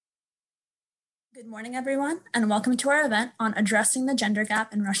Good morning, everyone, and welcome to our event on Addressing the Gender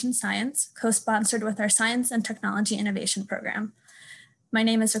Gap in Russian Science, co-sponsored with our Science and Technology Innovation Program. My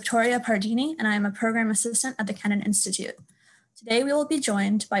name is Victoria Pardini, and I am a program assistant at the Kennan Institute. Today, we will be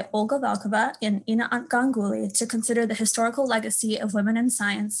joined by Olga Valkova and Ina Ganguly to consider the historical legacy of women in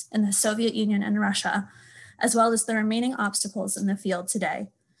science in the Soviet Union and Russia, as well as the remaining obstacles in the field today.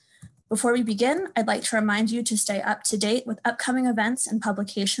 Before we begin, I'd like to remind you to stay up to date with upcoming events and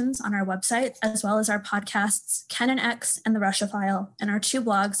publications on our website, as well as our podcasts, Kennan X and The Russia File, and our two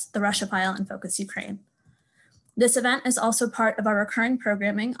blogs, The Russia File and Focus Ukraine. This event is also part of our recurring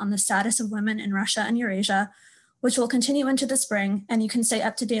programming on the status of women in Russia and Eurasia, which will continue into the spring, and you can stay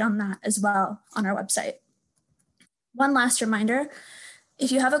up to date on that as well on our website. One last reminder, if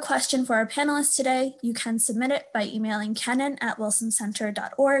you have a question for our panelists today, you can submit it by emailing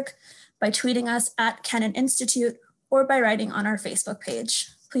kennan@wilsoncenter.org, by tweeting us at Kennan Institute, or by writing on our Facebook page.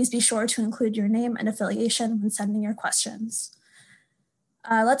 Please be sure to include your name and affiliation when sending your questions.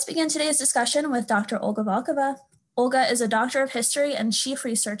 Let's begin today's discussion with Dr. Olga Valkova. Olga is a Doctor of History and Chief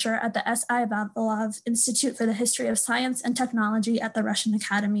Researcher at the S.I. Vavilov Institute for the History of Science and Technology at the Russian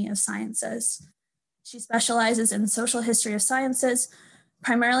Academy of Sciences. She specializes in social history of sciences,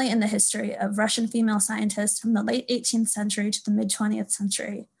 primarily in the history of Russian female scientists from the late 18th century to the mid-20th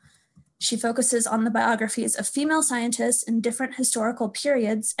century. She focuses on the biographies of female scientists in different historical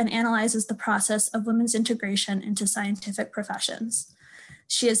periods and analyzes the process of women's integration into scientific professions.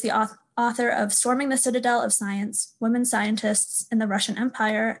 She is the author of Storming the Citadel of Science, Women Scientists in the Russian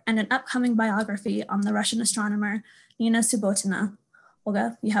Empire, and an upcoming biography on the Russian astronomer Nina Subbotina.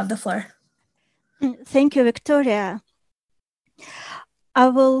 Olga, you have the floor. Thank you, Victoria. I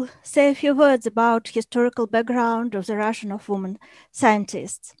will say a few words about historical background of the Russian of women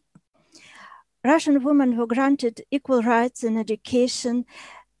scientists. Russian women were granted equal rights in education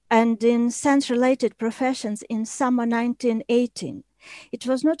and in science-related professions in summer 1918. It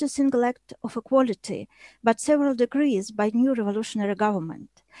was not a single act of equality, but several decrees by new revolutionary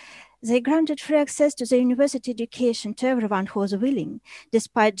government. They granted free access to the university education to everyone who was willing,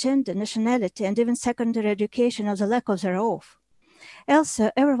 despite gender, nationality, and even secondary education or the lack of thereof.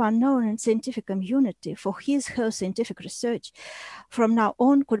 Also, everyone known in scientific community for her scientific research from now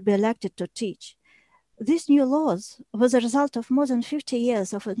on could be elected to teach. These new laws were the result of more than 50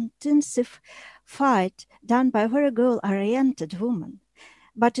 years of intensive fight done by very goal-oriented women.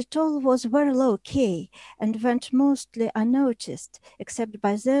 But it all was very low-key and went mostly unnoticed, except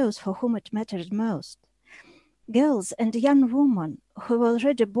by those for whom it mattered most. Girls and young women who were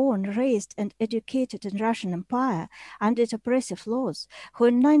already born, raised, and educated in Russian Empire under oppressive laws, who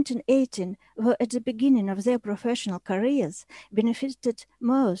in 1918 were at the beginning of their professional careers, benefited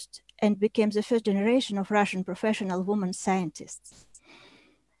most and became the first generation of Russian professional women scientists.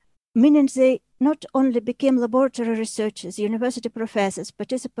 Meaning they not only became laboratory researchers, university professors,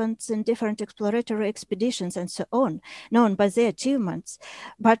 participants in different exploratory expeditions, and so on, known by their achievements,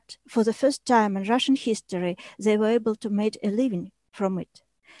 but for the first time in Russian history, they were able to make a living from it.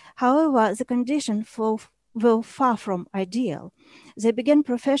 However, the conditions were far from ideal. They began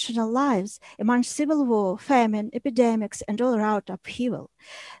professional lives among civil war, famine, epidemics, and all-around upheaval.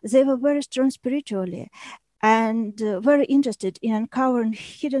 They were very strong spiritually, and very interested in uncovering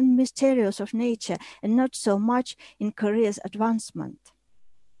hidden mysteries of nature and not so much in career advancement.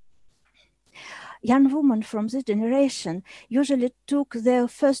 Young women from this generation usually took their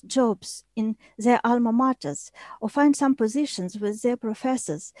first jobs in their alma maters or find some positions with their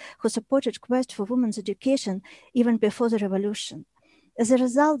professors who supported quest for women's education even before the revolution. As a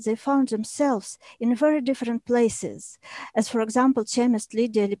result, they found themselves in very different places, as for example, chemist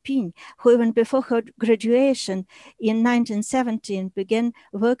Lydia Lipin, who even before her graduation in 1917 began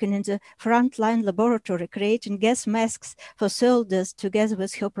working in the frontline laboratory, creating gas masks for soldiers together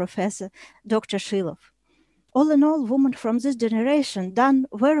with her professor, Dr. Shilov. All in all, women from this generation done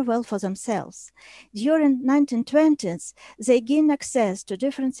very well for themselves. During 1920s, they gained access to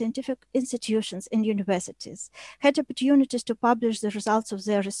different scientific institutions and universities, had opportunities to publish the results of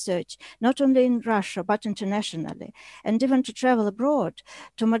their research, not only in Russia, but internationally, and even to travel abroad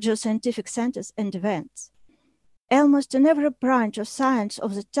to major scientific centers and events. Almost in every branch of science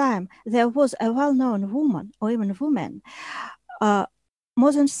of the time, there was a well-known woman, or even woman.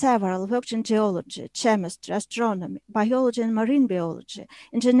 More than several worked in geology, chemistry, astronomy, biology and marine biology,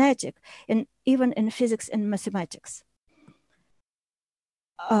 in genetics, and even in physics and mathematics.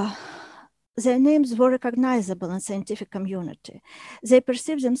 Their names were recognizable in the scientific community. They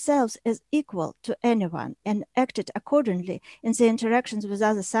perceived themselves as equal to anyone and acted accordingly in their interactions with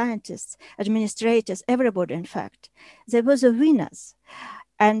other scientists, administrators, everybody in fact. They were the winners,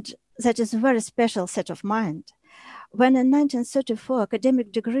 and that is a very special set of mind. When in 1934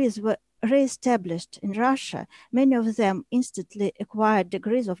 academic degrees were re-established in Russia, many of them instantly acquired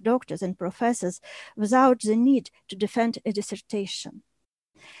degrees of doctors and professors without the need to defend a dissertation.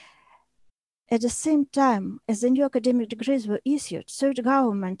 At the same time as the new academic degrees were issued, Soviet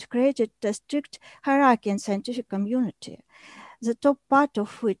government created a strict hierarchy in scientific community, the top part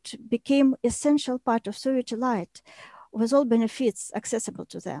of which became essential part of Soviet elite, with all benefits accessible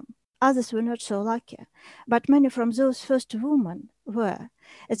to them. Others were not so lucky, but many from those first women were.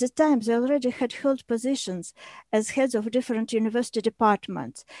 At the time, they already had held positions as heads of different university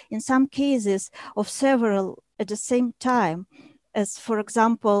departments, in some cases of several at the same time, as, for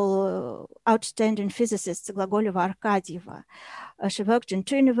example, outstanding physicist Glagoleva-Arkadyeva. She worked in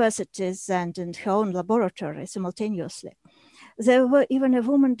 2 universities and in her own laboratory simultaneously. There were even a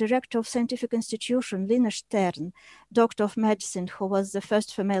woman director of scientific institution, Lina Stern, doctor of medicine, who was the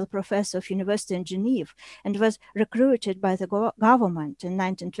first female professor of university in Geneva and was recruited by the government in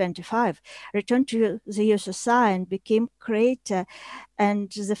 1925, returned to the USSR and became creator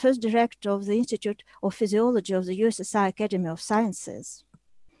and the first director of the Institute of Physiology of the USSR Academy of Sciences.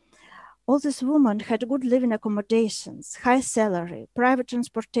 All these women had good living accommodations, high salary, private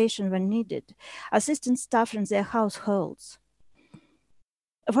transportation when needed, assistant staff in their households.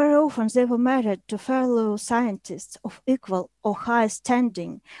 Very often they were married to fellow scientists of equal or high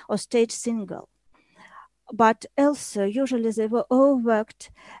standing or stayed single. But also, usually they were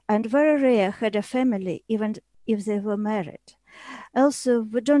overworked and very rare had a family, even if they were married. Also,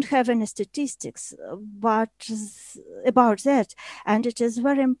 we don't have any statistics about that, and it is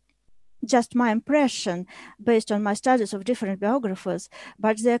very just my impression based on my studies of different biographers,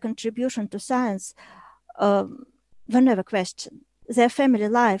 but their contribution to science were never questioned. Their family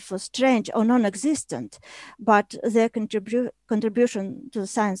life was strange or non-existent, but their contribution to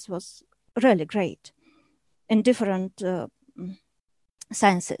science was really great in different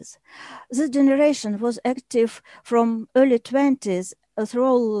sciences. This generation was active from early 20s through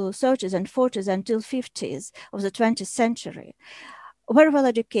all 30s and 40s until 50s of the 20th century. Very well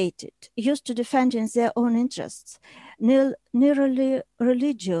educated, used to defending their own interests, nearly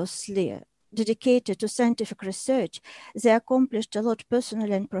religiously dedicated to scientific research, they accomplished a lot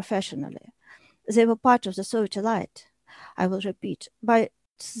personally and professionally. They were part of the Soviet elite, I will repeat, but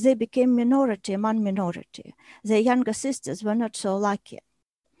they became minority among minority. Their younger sisters were not so lucky.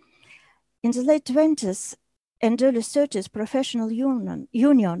 In the late 20s and early 30s, Professional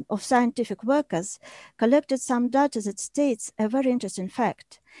Union of Scientific Workers collected some data that states a very interesting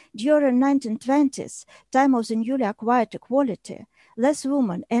fact. During 1920s, time of the newly acquired equality, less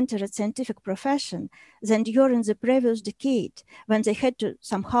women entered scientific profession than during the previous decade, when they had to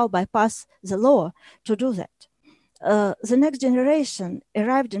somehow bypass the law to do that. The next generation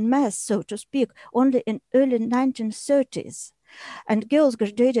arrived in mass, so to speak, only in early 1930s. And girls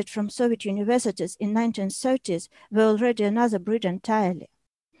graduated from Soviet universities in 1930s were already another breed entirely.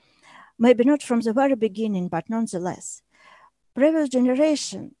 Maybe not from the very beginning, but nonetheless. Previous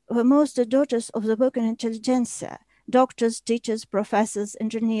generation were mostly daughters of the working intelligentsia, doctors, teachers, professors,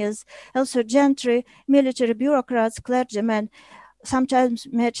 engineers, also gentry, military bureaucrats, clergymen, sometimes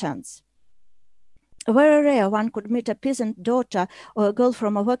merchants. Very rare one could meet a peasant daughter or a girl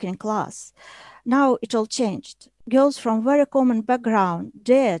from a working class. Now it all changed. Girls from very common background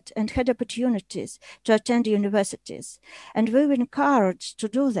dared and had opportunities to attend universities, and we were encouraged to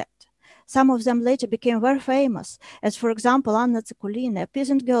do that. Some of them later became very famous, as for example, Anna Tsakulina, a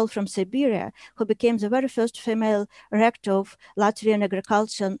peasant girl from Siberia, who became the very first female rector of Latvian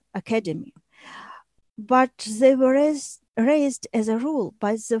Agricultural Academy. But they were raised as a rule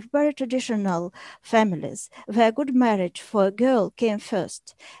by the very traditional families, where good marriage for a girl came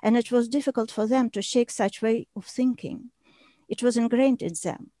first, and it was difficult for them to shake such way of thinking. It was ingrained in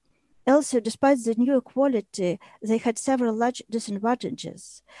them. Also, despite the new equality, they had several large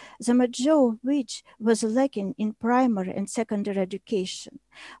disadvantages, the major of which was lacking in primary and secondary education.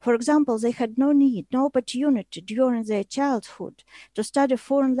 For example, they had no need, no opportunity during their childhood to study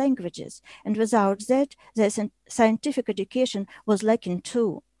foreign languages, and without that, their scientific education was lacking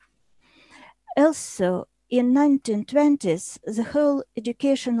too. Also, in 1920s, the whole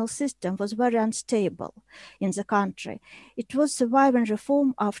educational system was very unstable in the country. It was surviving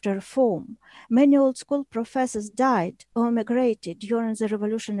reform after reform. Many old school professors died or emigrated during the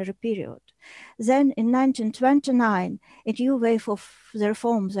revolutionary period. Then in 1929, a new wave of the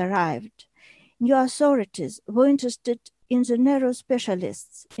reforms arrived. New authorities were interested in the narrow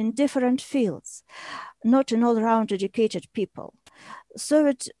specialists in different fields, not in all-round educated people.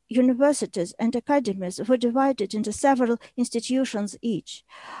 Soviet universities and academies were divided into several institutions each.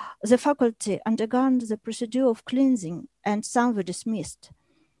 The faculty undergone the procedure of cleansing and some were dismissed.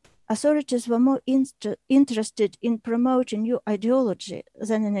 Authorities were more interested in promoting new ideology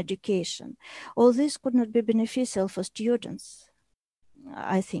than in education. All this could not be beneficial for students,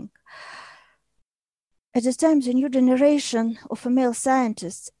 I think. At this time, the new generation of female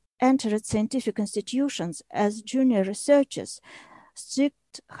scientists entered scientific institutions as junior researchers.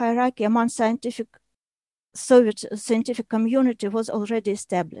 Strict hierarchy among Soviet scientific community was already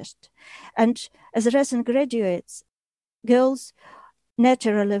established. And as recent graduates, girls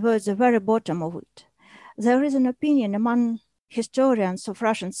naturally were at the very bottom of it. There is an opinion among historians of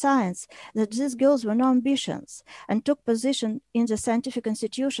Russian science that these girls were no ambitions and took position in the scientific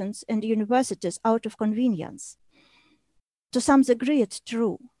institutions and universities out of convenience. To some degree, it's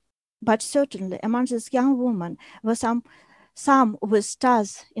true, but certainly among these young women were some with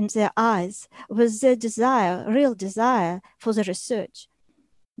stars in their eyes, with their real desire for the research.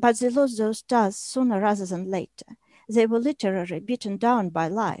 But they lost those stars sooner rather than later. They were literally beaten down by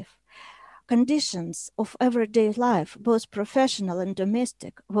life. Conditions of everyday life, both professional and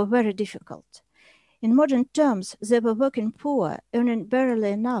domestic, were very difficult. In modern terms, they were working poor, earning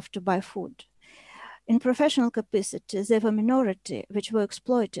barely enough to buy food. In professional capacity, they were minority which were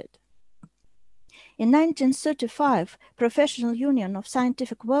exploited. In 1935, Professional Union of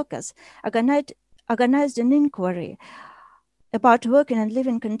Scientific Workers organized an inquiry about working and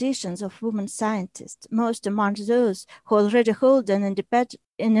living conditions of women scientists, most among those who already hold an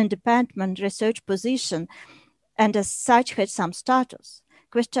independent research position and as such had some status.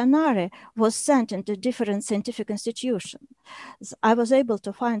 Questionnaire was sent into different scientific institutions. I was able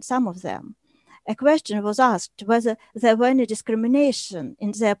to find some of them. A question was asked whether there were any discrimination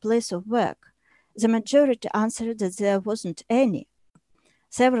in their place of work. The majority answered that there wasn't any.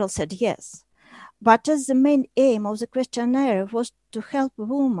 Several said yes. But as the main aim of the questionnaire was to help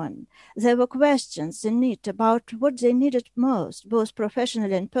women, there were questions in it about what they needed most, both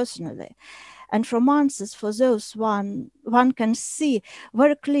professionally and personally. And from answers for those, one can see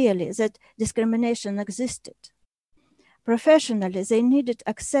very clearly that discrimination existed. Professionally, they needed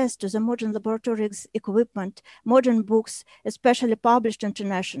access to the modern laboratory equipment, modern books, especially published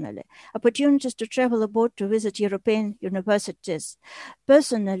internationally, opportunities to travel abroad to visit European universities.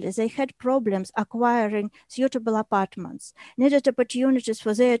 Personally, they had problems acquiring suitable apartments, needed opportunities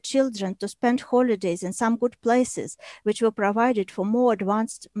for their children to spend holidays in some good places, which were provided for more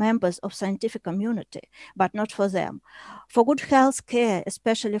advanced members of scientific community, but not for them, for good health care,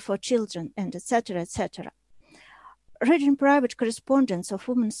 especially for children, and etc., etc. Reading private correspondence of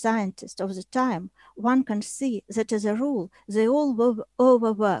women scientists of the time, one can see that as a rule, they all were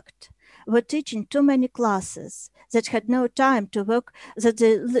overworked, were teaching too many classes, that had no time to work,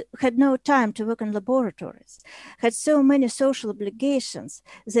 in laboratories, had so many social obligations,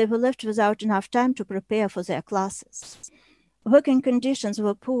 they were left without enough time to prepare for their classes. Working conditions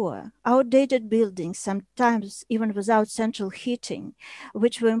were poor, outdated buildings, sometimes even without central heating,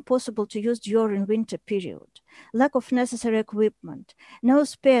 which were impossible to use during winter period, lack of necessary equipment, no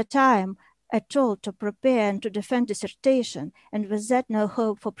spare time at all to prepare and to defend dissertation, and with that no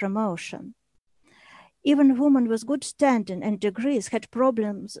hope for promotion. Even women with good standing and degrees had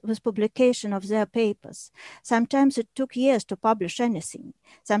problems with publication of their papers. Sometimes it took years to publish anything.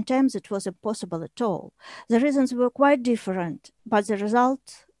 Sometimes it was impossible at all. The reasons were quite different, but the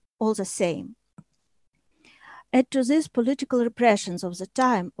result all the same. Add to these political repressions of the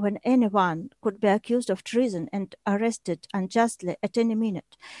time when anyone could be accused of treason and arrested unjustly at any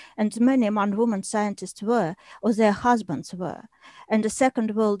minute, and many among women scientists were, or their husbands were, and the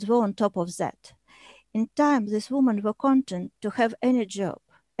Second World War on top of that. In time, these women were content to have any job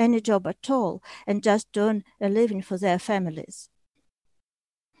at all, and just to earn a living for their families.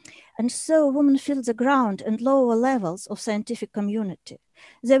 And so women filled the ground and lower levels of scientific community.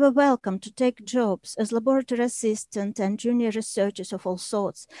 They were welcome to take jobs as laboratory assistants and junior researchers of all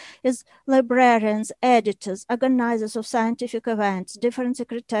sorts, as librarians, editors, organizers of scientific events, different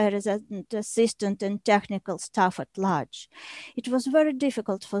secretaries and assistant and technical staff at large. It was very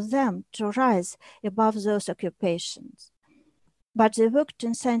difficult for them to rise above those occupations. But they worked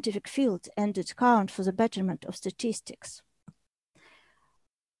in scientific field and did count for the betterment of statistics.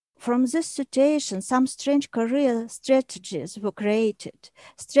 From this situation, some strange career strategies were created,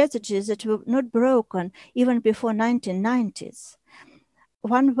 strategies that were not broken even before 1990s.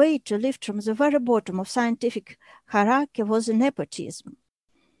 One way to lift from the very bottom of scientific hierarchy was nepotism.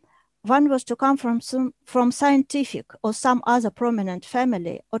 One was to come from scientific or some other prominent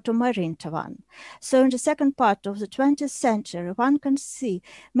family or to marry into one. So in the second part of the 20th century, one can see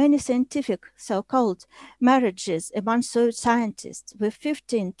many scientific so-called marriages among Soviet scientists with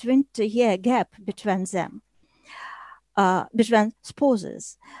 15, 20-year gap between them. Between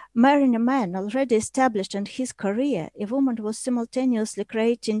spouses. Marrying a man already established in his career, a woman was simultaneously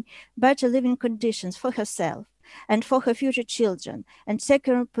creating better living conditions for herself and for her future children, and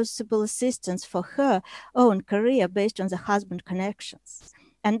securing possible assistance for her own career based on the husband connections.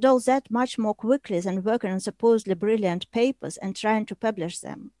 And all that much more quickly than working on supposedly brilliant papers and trying to publish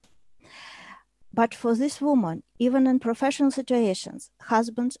them. But for this woman, even in professional situations,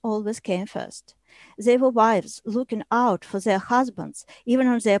 husbands always came first. They were wives looking out for their husbands, even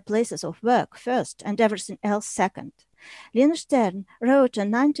on their places of work first and everything else second. Lina Stern wrote in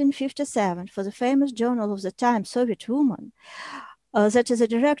 1957 for the famous journal of the time, Soviet Woman, that as a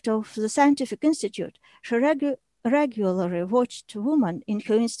director of the Scientific Institute, she regularly watched women in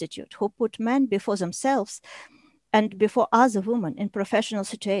her institute who put men before themselves and before other women in professional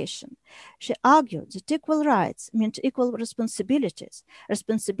situation. She argued that equal rights meant equal responsibilities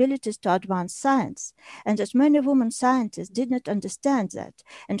to advance science, and that many women scientists did not understand that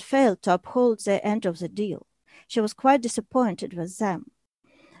and failed to uphold their end of the deal. She was quite disappointed with them.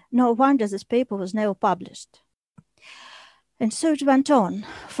 No wonder this paper was never published. And so it went on.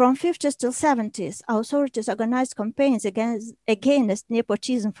 From 50s till 70s, authorities organized campaigns against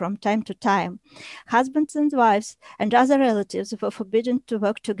nepotism from time to time. Husbands and wives and other relatives were forbidden to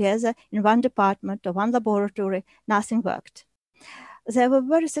work together in one department or one laboratory. Nothing worked. There were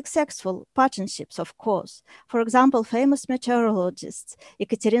very successful partnerships, of course. For example, famous meteorologists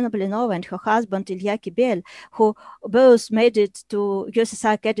Ekaterina Blinova and her husband Ilya Kibel, who both made it to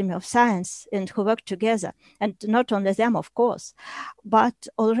USSR Academy of Science and who worked together. And not only them, of course, but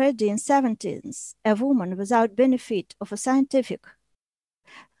already in 70s, a woman without benefit of a scientific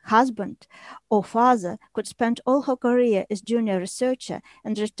husband or father could spend all her career as junior researcher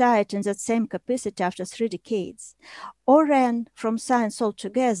and retired in that same capacity after 3 decades, or ran from science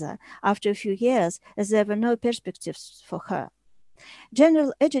altogether after a few years as there were no perspectives for her.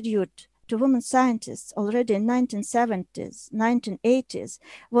 General attitude to women scientists already in 1970s, 1980s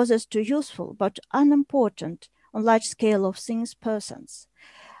was as to useful but unimportant on large scale of things persons.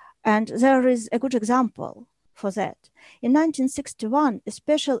 And there is a good example for that. In 1961, a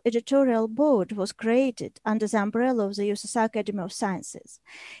special editorial board was created under the umbrella of the USSR Academy of Sciences.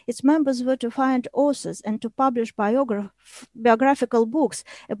 Its members were to find authors and to publish biographical books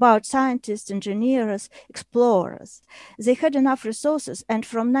about scientists, engineers, explorers. They had enough resources, and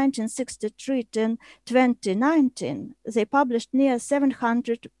from 1963 to 2019, they published near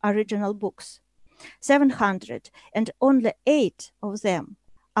 700 original books. 700, and only 8 of them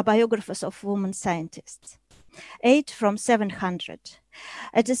are biographies of women scientists. 8 from 700.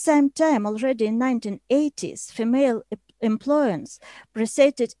 At the same time, already in 1980s, female employers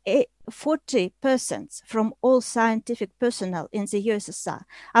preceded 40% from all scientific personnel in the USSR,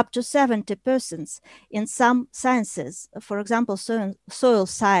 up to 70% in some sciences, for example, soil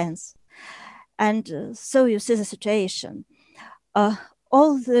science. And so you see the situation.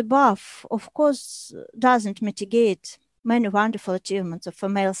 All the above, of course, doesn't mitigate many wonderful achievements of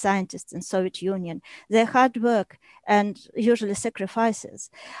female scientists in Soviet Union, their hard work and usually sacrifices.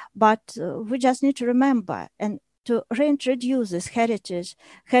 But we just need to remember and to reintroduce this heritage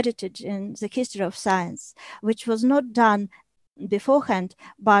in the history of science, which was not done beforehand,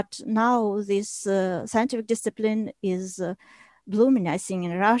 but now this scientific discipline is blooming, I think,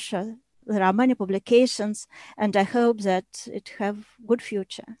 in Russia. There are many publications, and I hope that it have good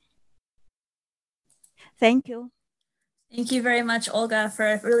future. Thank you. Thank you very much, Olga, for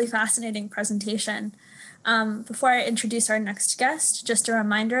a really fascinating presentation. Before I introduce our next guest, just a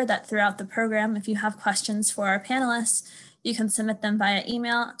reminder that throughout the program, if you have questions for our panelists, you can submit them via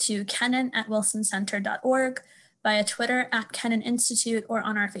email to kennan@wilsoncenter.org, via Twitter @Kennan Institute, or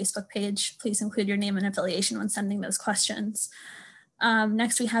on our Facebook page. Please include your name and affiliation when sending those questions.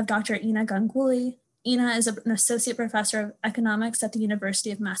 Next, we have Dr. Ina Ganguly. Ina is an associate professor of economics at the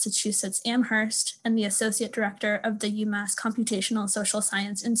University of Massachusetts Amherst and the associate director of the UMass Computational Social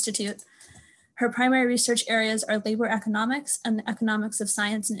Science Institute. Her primary research areas are labor economics and the economics of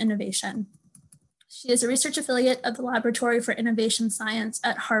science and innovation. She is a research affiliate of the Laboratory for Innovation Science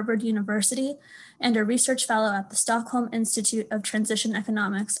at Harvard University and a research fellow at the Stockholm Institute of Transition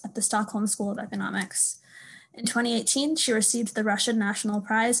Economics at the Stockholm School of Economics. In 2018, she received the Russian National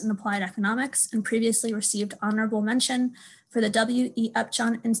Prize in Applied Economics and previously received honorable mention for the W.E.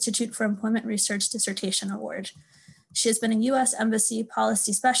 Upjohn Institute for Employment Research Dissertation Award. She has been a U.S. Embassy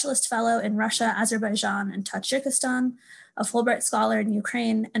Policy Specialist Fellow in Russia, Azerbaijan, and Tajikistan, a Fulbright Scholar in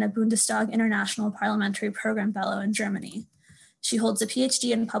Ukraine, and a Bundestag International Parliamentary Program Fellow in Germany. She holds a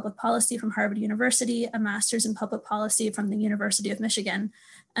PhD in public policy from Harvard University, a master's in public policy from the University of Michigan,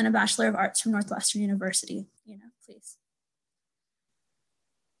 and a Bachelor of Arts from Northwestern University. Una, please.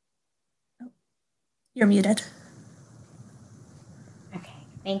 Oh, you're muted. Okay,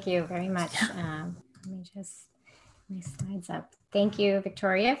 thank you very much. Yeah. Let me just my slides up. Thank you,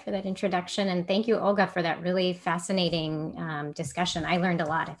 Victoria, for that introduction. And thank you, Olga, for that really fascinating discussion. I learned a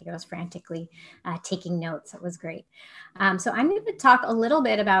lot. I think I was frantically taking notes. It was great. So I'm going to talk a little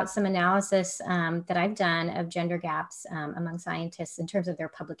bit about some analysis that I've done of gender gaps among scientists in terms of their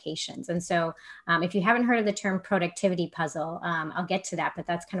publications. And so if you haven't heard of the term productivity puzzle, I'll get to that, but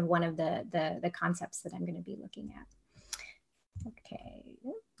that's kind of one of the concepts that I'm going to be looking at. Okay.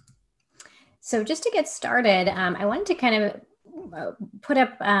 So just to get started, I wanted to kind of put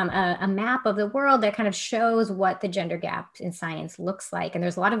up a map of the world that kind of shows what the gender gap in science looks like. And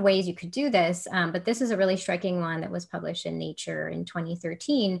there's a lot of ways you could do this, but this is a really striking one that was published in Nature in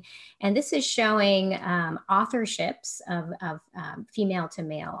 2013. And this is showing authorships of female to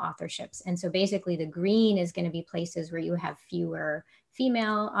male authorships. And so basically the green is going to be places where you have fewer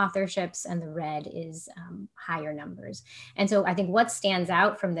female authorships, and the red is higher numbers. And so I think what stands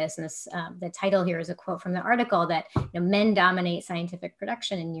out from this, and this, the title here is a quote from the article, that men dominate scientific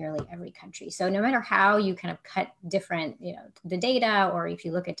production in nearly every country. So no matter how you kind of cut different, the data, or if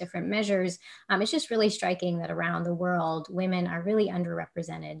you look at different measures, it's just really striking that around the world, women are really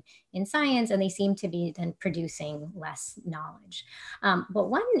underrepresented in science, and they seem to be then producing less knowledge. But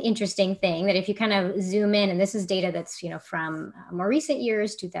one interesting thing that if you kind of zoom in, and this is data that's from more recent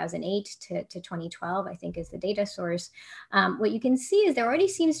years, 2008 to 2012, I think is the data source. What you can see is there already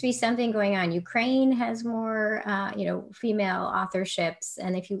seems to be something going on. Ukraine has more, female authorships.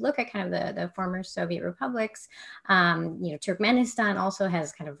 And if you look at kind of the former Soviet republics, Turkmenistan also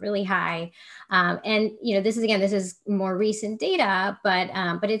has kind of really high. And, this is more recent data, but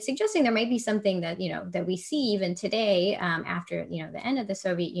it's suggesting there might be something that, that we see even today after, the end of the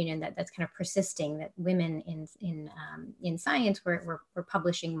Soviet Union, that's kind of persisting, that women in science were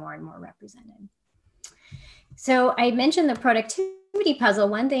publishing more and more represented. So I mentioned the productivity puzzle.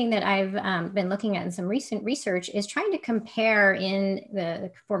 One thing that I've been looking at in some recent research is trying to compare in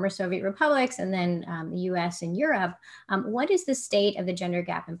the former Soviet republics and then the US and Europe, what is the state of the gender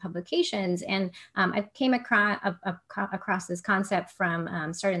gap in publications? And I came across this concept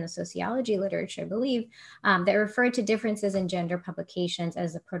from starting in the sociology literature, I believe, that referred to differences in gender publications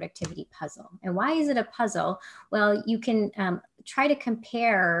as a productivity puzzle. And why is it a puzzle? Well, you can try to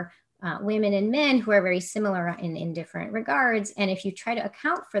compare women and men who are very similar in different regards. And if you try to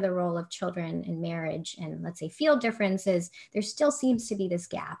account for the role of children in marriage and, let's say, field differences, there still seems to be this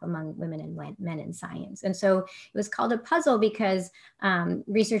gap among women and men in science. And so it was called a puzzle because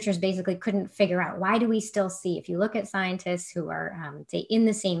researchers basically couldn't figure out, why do we still see, if you look at scientists who are, say, in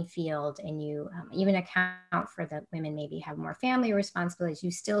the same field, and you even account for that women maybe have more family responsibilities,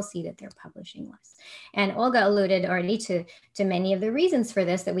 you still see that they're publishing less. And Olga alluded already to many of the reasons for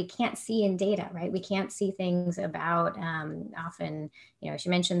this that we can't see in data, right? We can't see things about often, she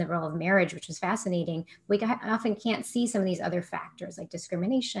mentioned the role of marriage, which was fascinating. We often can't see some of these other factors like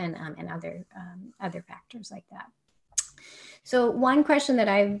discrimination and other factors like that. So one question that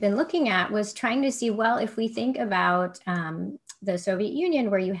I've been looking at was trying to see, well, if we think about the Soviet Union,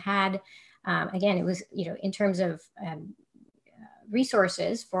 where you had, again, it was, in terms of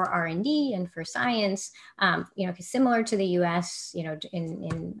resources for R&D and for science, similar to the U.S.,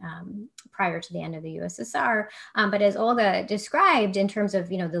 prior to the end of the USSR. But as Olga described, in terms of,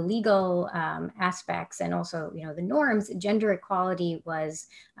 the legal aspects and also, the norms, gender equality was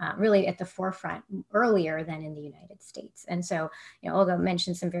really at the forefront earlier than in the United States. And so, Olga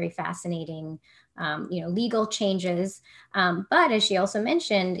mentioned some very fascinating legal changes. But as she also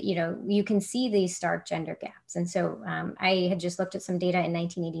mentioned, you can see these stark gender gaps. And so I had just looked at some data in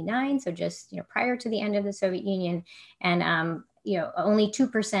 1989, so just prior to the end of the Soviet Union, and only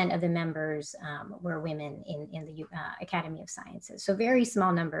 2% of the members were women in the Academy of Sciences. So very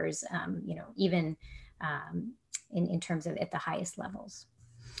small numbers, even in terms of at the highest levels.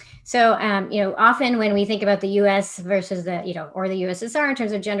 So, often when we think about the U.S. versus the, or the USSR in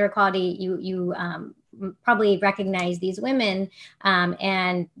terms of gender equality, you probably recognize these women,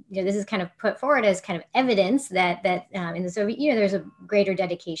 and this is kind of put forward as kind of evidence that in the Soviet Union there's a greater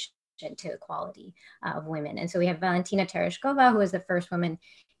dedication to equality of women. And so we have Valentina Tereshkova, who was the first woman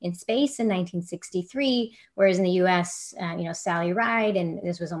in space in 1963, whereas in the US, Sally Ride, and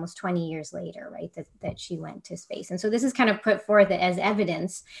this was almost 20 years later, right, that she went to space. And so this is kind of put forth as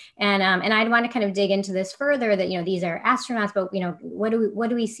evidence. And I'd want to kind of dig into this further, that, these are astronauts, but, what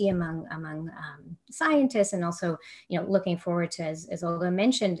do we see among scientists, and also, looking forward to, as Olga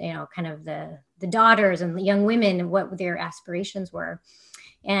mentioned, kind of the daughters and the young women, what their aspirations were.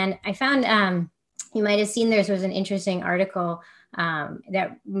 And I found, you might have seen there was an interesting article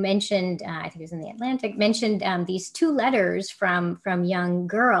that mentioned, I think it was in the Atlantic, mentioned these 2 letters from young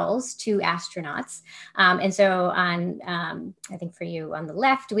girls to astronauts. And so on, I think for you on the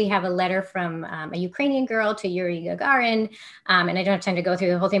left, we have a letter from a Ukrainian girl to Yuri Gagarin. And I don't have time to go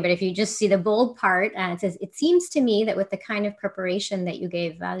through the whole thing, but if you just see the bold part, it says, "It seems to me that with the kind of preparation that you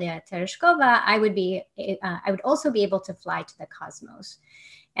gave Valia Tereshkova, I would also be able to fly to the cosmos."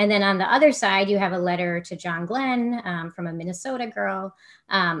 And then on the other side, you have a letter to John Glenn from a Minnesota girl,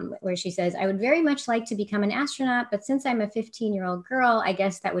 where she says, "I would very much like to become an astronaut, but since I'm a 15-year-old girl, I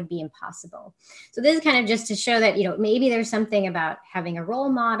guess that would be impossible." So this is kind of just to show that, maybe there's something about having a role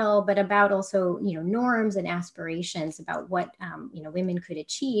model, but about also, norms and aspirations about what, women could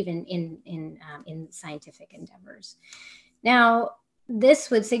achieve in scientific endeavors. Now, this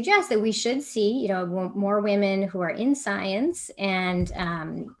would suggest that we should see, more women who are in science and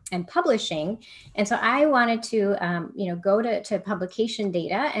publishing. And so I wanted to, go to publication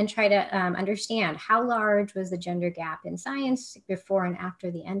data and try to understand how large was the gender gap in science before and after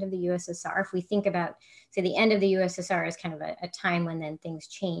the end of the USSR. If we think about, say, the end of the USSR as kind of a time when then things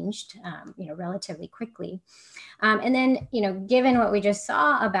changed, relatively quickly. And then, given what we just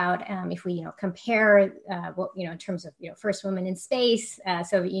saw about, if we, compare what, in terms of, first woman in space,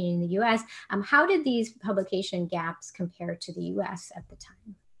 Soviet Union, the US, how did these publication gaps compare to the US at the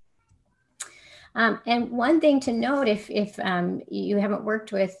time? And one thing to note, if you haven't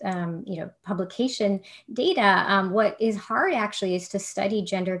worked with, publication data, what is hard actually is to study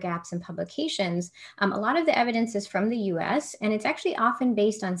gender gaps in publications. A lot of the evidence is from the US, and it's actually often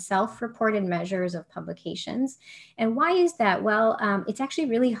based on self-reported measures of publications. And why is that? Well, it's actually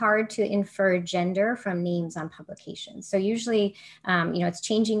really hard to infer gender from names on publications. So usually, it's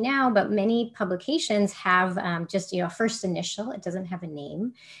changing now, but many publications have just, first initial, it doesn't have a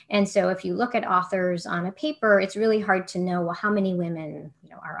name. And so if you look at authors on a paper, it's really hard to know, well, how many women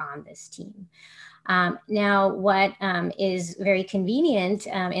are on this team. Now, what is very convenient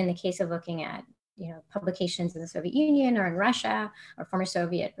in the case of looking at publications in the Soviet Union or in Russia or former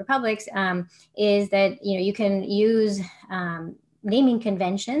Soviet republics, is that you can use naming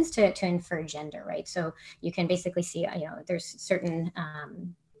conventions to infer gender, right? So you can basically see there's certain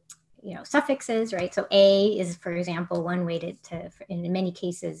suffixes, right? So A is, for example, one way to in many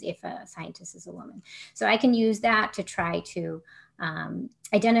cases, if a scientist is a woman. So I can use that to try to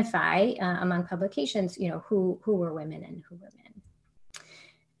identify among publications, who were women and who were men.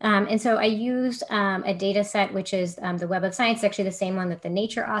 And so I used a data set, which is the Web of Science, actually the same one that the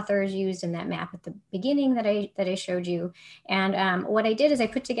Nature authors used in that map at the beginning that I showed you. And what I did is I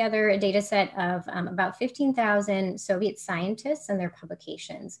put together a data set of about 15,000 Soviet scientists and their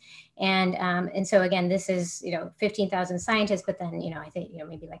publications. And so again, this is 15,000 scientists, but then I think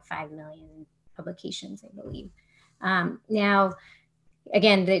maybe like 5 million publications, I believe. Now,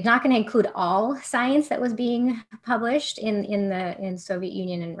 again, they're not going to include all science that was being published in Soviet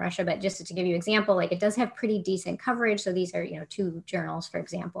Union and Russia, but just to give you an example, like it does have pretty decent coverage. So these are 2 journals, for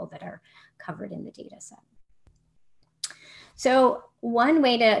example, that are covered in the data set. So one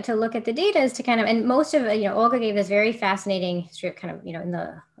way to look at the data is to kind of, and most of Olga gave this very fascinating history of kind of,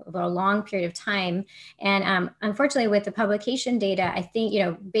 over a long period of time. And unfortunately with the publication data, I think,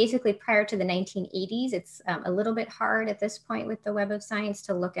 basically prior to the 1980s, it's a little bit hard at this point with the Web of Science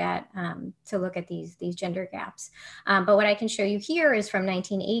to look at these gender gaps. But what I can show you here is from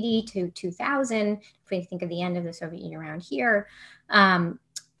 1980 to 2000, if we think of the end of the Soviet Union around here,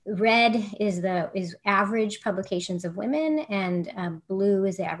 red is average publications of women, and blue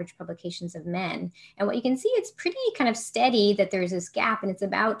is the average publications of men. And what you can see, it's pretty kind of steady that there's this gap, and it's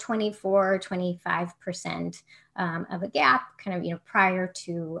about 24, 25% of a gap kind of, prior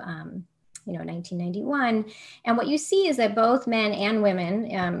to 1991. And what you see is that both men and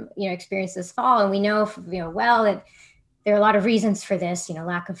women, experience this fall. And we know, well, that there are a lot of reasons for this,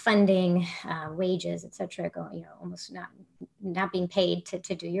 lack of funding, wages, et cetera, almost not being paid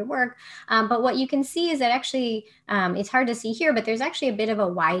to do your work. But what you can see is that actually, it's hard to see here, but there's actually a bit of a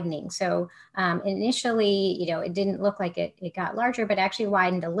widening. So initially, it didn't look like it got larger, but actually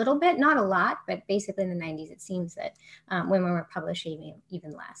widened a little bit, not a lot, but basically in the 90s, it seems that women were publishing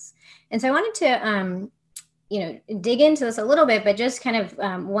even less. And so I wanted to dig into this a little bit, but just kind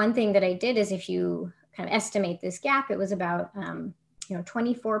of one thing that I did is if you kind of estimate this gap, it was about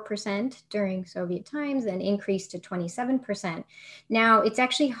 24% during Soviet times, then increased to 27%. Now, it's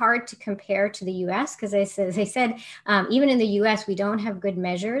actually hard to compare to the US because as I said, even in the US, we don't have good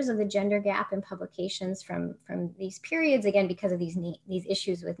measures of the gender gap in publications from these periods, again, because of these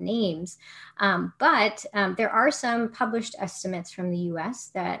issues with names. But there are some published estimates from the US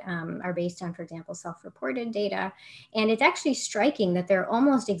that are based on, for example, self-reported data. And it's actually striking that they're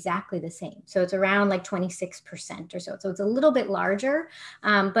almost exactly the same. So it's around like 26% or so. So it's a little bit larger.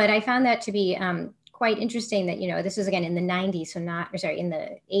 But I found that to be quite interesting that, this was again in the 90s, so in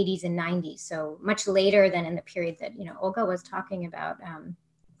the 80s and 90s. So much later than in the period that, Olga was talking about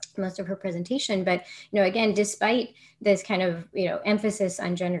most of her presentation. But, again, despite this kind of, emphasis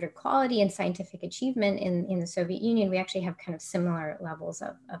on gender equality and scientific achievement in the Soviet Union, we actually have kind of similar levels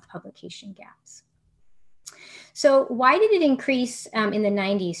of publication gaps. So why did it increase in the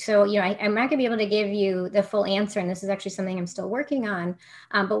 90s? So, I'm not going to be able to give you the full answer, and this is actually something I'm still working on.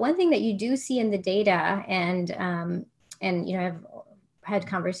 But one thing that you do see in the data, and I've had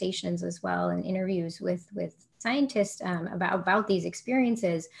conversations as well and interviews with scientists about these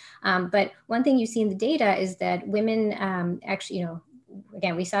experiences. But one thing you see in the data is that women actually,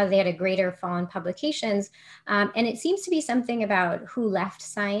 again, we saw they had a greater fall in publications, and it seems to be something about who left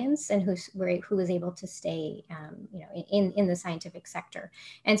science and who was able to stay, in the scientific sector.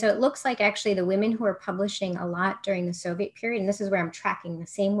 And so it looks like actually the women who are publishing a lot during the Soviet period, and this is where I'm tracking the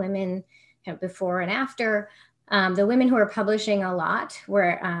same women kind of before and after. The women who are publishing a lot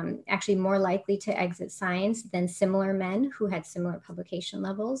were actually more likely to exit science than similar men who had similar publication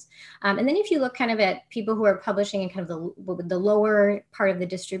levels. And then if you look kind of at people who are publishing in kind of the lower part of the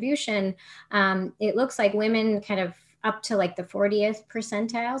distribution, it looks like women kind of up to like the 40th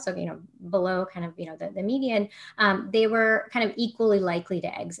percentile, so, below kind of, the median, they were kind of equally likely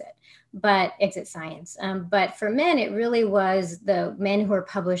to exit science. But for men, it really was the men who are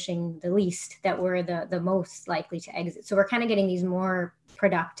publishing the least that were the most likely to exit. So we're kind of getting these more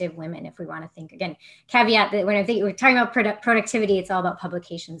productive women, if we want to think, again, caveat that when I think we're talking about productivity, it's all about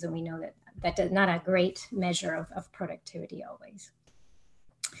publications. And we know that that's not a great measure of productivity always.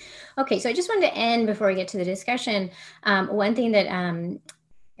 Okay, so I just wanted to end before we get to the discussion. One thing that I'm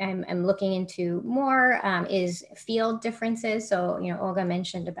looking into more is field differences. So, Olga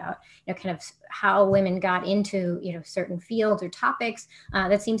mentioned about, kind of how women got into, certain fields or topics.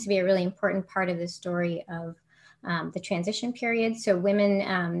 That seems to be a really important part of the story of the transition period. So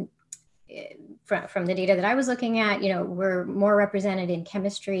women, from the data that I was looking at, were more represented in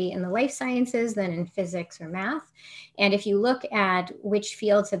chemistry and the life sciences than in physics or math. And if you look at which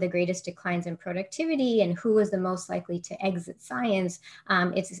fields had the greatest declines in productivity and who was the most likely to exit science,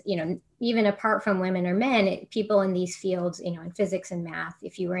 it's, even apart from women or men, people in these fields, in physics and math,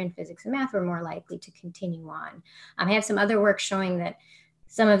 if you were in physics and math, were more likely to continue on. I have some other work showing that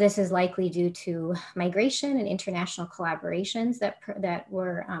some of this is likely due to migration and international collaborations that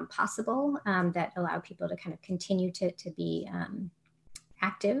were possible, that allow people to kind of continue to be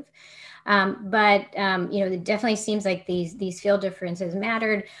active. But it definitely seems like these field differences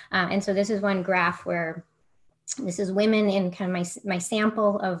mattered. And so this is one graph where this is women in kind of my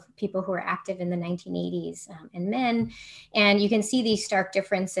sample of people who are active in the 1980s and men. And you can see these stark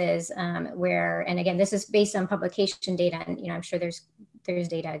differences where, and again, this is based on publication data. And, I'm sure there's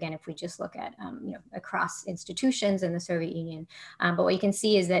data, again, if we just look at, across institutions in the Soviet Union. But what you can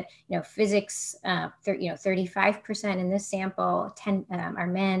see is that, physics, 35% in this sample, 10 are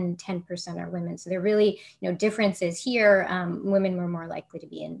men, 10% are women. So there really, differences here. Women were more likely to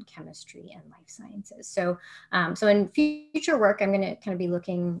be in chemistry and life sciences. So, so in future work, I'm going to kind of be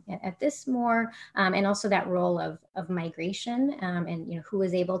looking at this more, and also that role of migration, and, who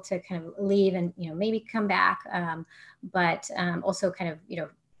was able to kind of leave and, maybe come back, but also kind of,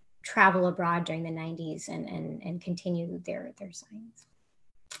 travel abroad during the 90s and continue their science.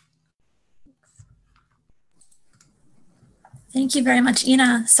 Thank you very much,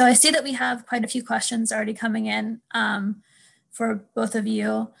 Ina. So I see that we have quite a few questions already coming in for both of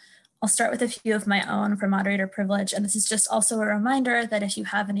you. I'll start with a few of my own for moderator privilege. And this is just also a reminder that if you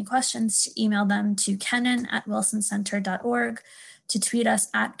have any questions, to email them to kennan@wilsoncenter.org, to tweet us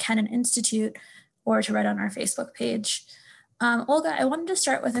at Kennan Institute, or to write on our Facebook page. Olga, I wanted to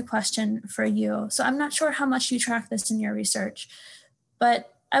start with a question for you. So I'm not sure how much you track this in your research,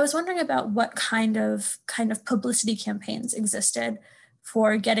 but I was wondering about what kind of publicity campaigns existed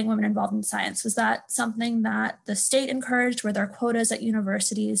for getting women involved in science. Was that something that the state encouraged? Were there quotas at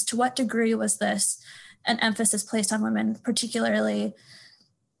universities? To what degree was this an emphasis placed on women, particularly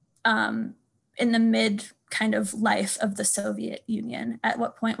in the mid kind of life of the Soviet Union? At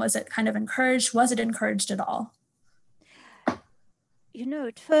what point was it kind of encouraged? Was it encouraged at all?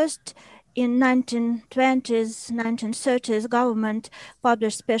 At first in 1920s, 1930s, government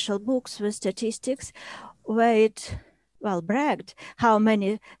published special books with statistics where it bragged how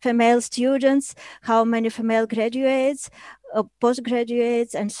many female students, how many female graduates,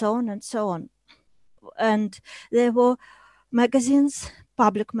 postgraduates, and so on and so on. And there were magazines,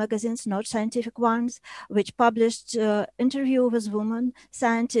 public magazines, not scientific ones, which published interview with women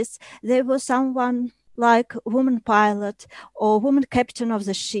scientists. There was someone like woman pilot or woman captain of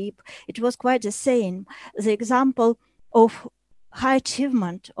the ship. It was quite the same. The example of high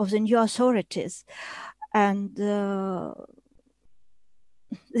achievement of the new authorities. And they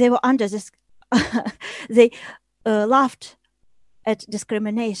were under this, they laughed at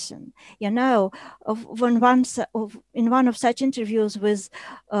discrimination. In one of such interviews with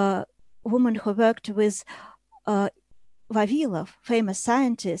a woman who worked with Vavilov, famous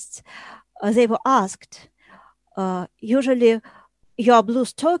scientists, they were asked, usually you are blue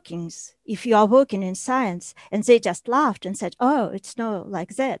stockings if you are working in science, and they just laughed and said, oh, it's not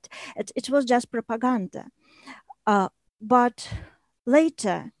like that. It was just propaganda. But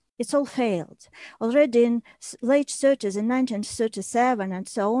later, it's all failed. Already in late 30s, in 1937 and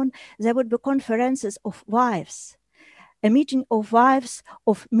so on, there would be conferences of wives, a meeting of wives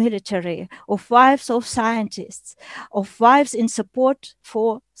of military, of wives of scientists, of wives in support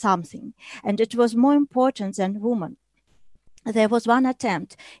for something. And it was more important than women. There was one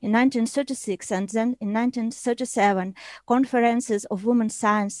attempt in 1936 and then in 1937, conferences of women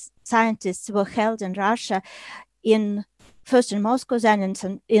scientists were held in Russia, first in Moscow, then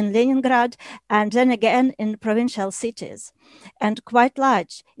in Leningrad, and then again in provincial cities, and quite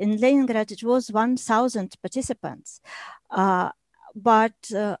large. In Leningrad, it was 1,000 participants, but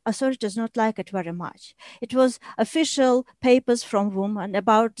authorities not like it very much. It was official papers from women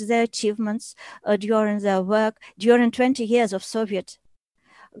about their achievements during their work, during 20 years of Soviet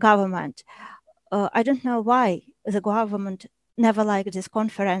government. I don't know why the government never liked these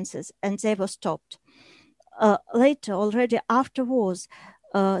conferences, and they were stopped. Later, already after wars,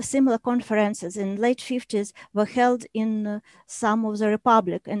 similar conferences in late 50s were held in some of the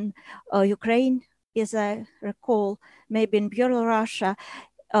republic. In Ukraine, as I recall, maybe in Belarus,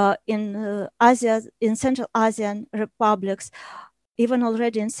 in Asia, in Central Asian republics, even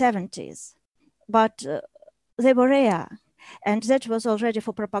already in 70s. But they were rare. And that was already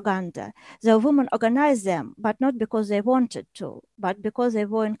for propaganda. The women organized them, but not because they wanted to, but because they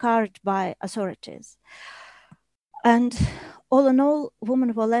were encouraged by authorities. And all in all,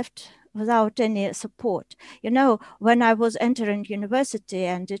 women were left without any support. When I was entering university,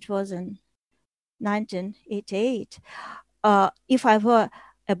 and it was in 1988, if I were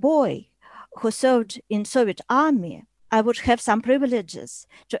a boy who served in Soviet army, I would have some privileges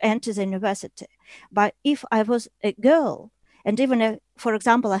to enter the university. But if I was a girl, and even, for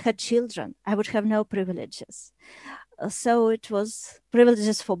example, I had children, I would have no privileges. So it was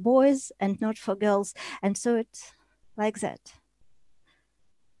privileges for boys and not for girls. And so it's like that.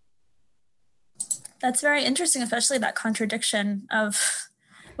 That's very interesting, especially that contradiction of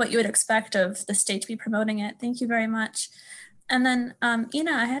what you would expect of the state to be promoting it. Thank you very much. And then,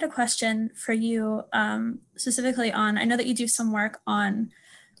 Ina, I had a question for you specifically on, I know that you do some work on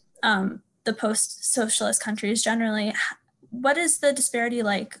the post-socialist countries generally. What is the disparity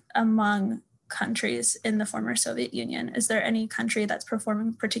like among countries in the former Soviet Union? Is there any country that's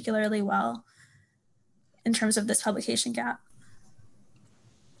performing particularly well in terms of this publication gap?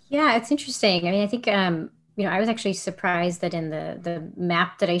 Yeah, it's interesting. I mean, I think, I was actually surprised that in the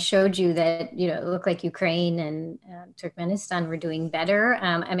map that I showed you that, it looked like Ukraine and Turkmenistan were doing better.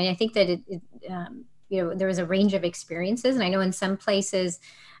 I think that there was a range of experiences. And I know in some places,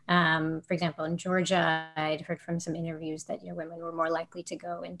 for example, in Georgia, I'd heard from some interviews that, women were more likely to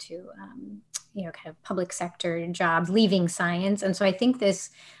go into, kind of public sector jobs, leaving science. And so I think this,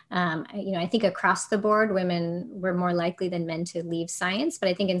 I think across the board, women were more likely than men to leave science. But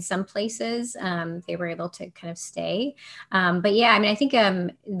I think in some places, they were able to kind of stay. But yeah, I think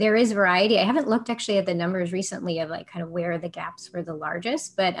there is variety. I haven't looked actually at the numbers recently of like kind of where the gaps were the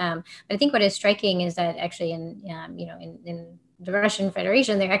largest. But I think what is striking is that actually in the Russian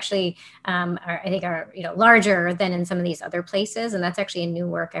Federation, they actually are larger than in some of these other places, and that's actually a new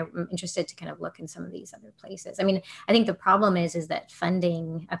work. I'm interested to kind of look in some of these other places. I mean, I think the problem is that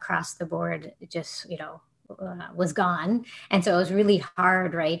funding across the board just was gone, and so it was really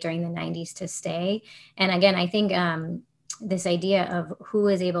hard, right, during the 90s to stay. And again, I think this idea of who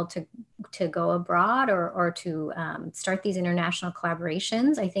is able to go abroad or to start these international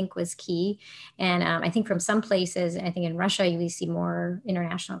collaborations, I think was key. And I think from some places, I think in Russia, we see more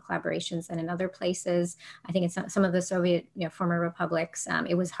international collaborations than in other places. I think in some of the Soviet, former republics,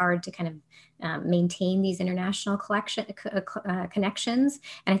 it was hard to kind of maintain these international connections.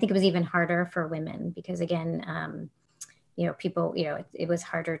 And I think it was even harder for women because, again, people, it was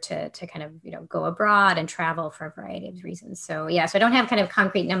harder to kind of, go abroad and travel for a variety of reasons. So yeah, so I don't have kind of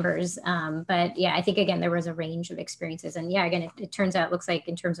concrete numbers, but yeah, I think again, there was a range of experiences. And yeah, again, it turns out, it looks like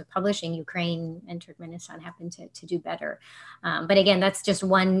in terms of publishing, Ukraine and Turkmenistan happen to do better. But again, that's just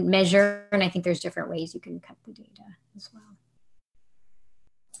one measure. And I think there's different ways you can cut the data as well.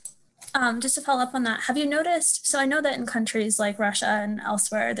 Just to follow up on that, have you noticed, so I know that in countries like Russia and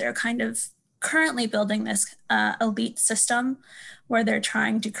elsewhere, they're kind of currently building this elite system where they're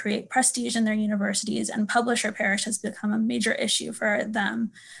trying to create prestige in their universities, and publisher perish has become a major issue for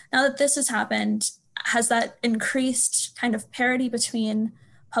them. Now that this has happened, has that increased kind of parity between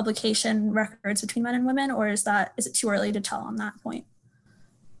publication records between men and women, or is it too early to tell on that point?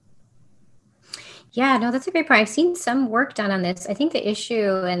 Yeah, no, that's a great point. I've seen some work done on this. I think the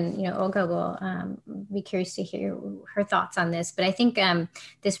issue, and Olga will be curious to hear her thoughts on this, but I think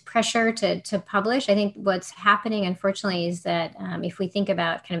this pressure to publish, I think what's happening, unfortunately, is that if we think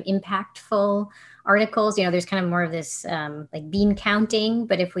about kind of impactful articles, there's kind of more of this like bean counting,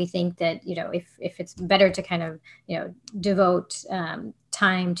 but if we think that, if it's better to kind of, devote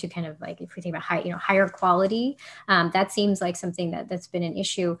time to kind of like, if we think about higher quality, that seems like something that's been an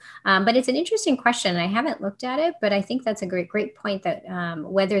issue. But it's an interesting question. I haven't looked at it, but I think that's a great point that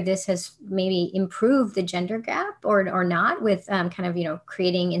whether this has maybe improved the gender gap or not with kind of,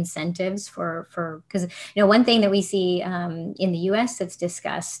 creating incentives for, because, one thing that we see in the US that's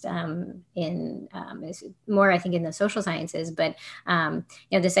discussed is more, I think, in the social sciences, but,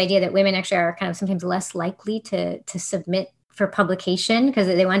 this idea that women actually are kind of sometimes less likely to submit for publication because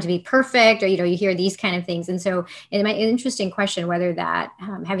they want to be perfect, or, you hear these kind of things. And so it might be an interesting question whether that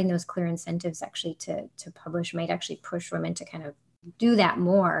having those clear incentives actually to publish might actually push women to kind of do that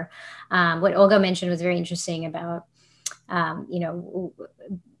more. What Olga mentioned was very interesting about,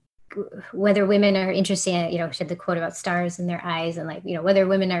 whether women are interested in, she had the quote about stars in their eyes, and like, whether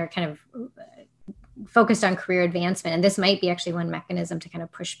women are kind of focused on career advancement. And this might be actually one mechanism to kind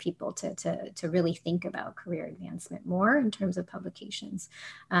of push people to really think about career advancement more in terms of publications.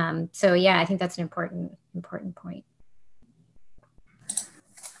 So yeah, I think that's an important point.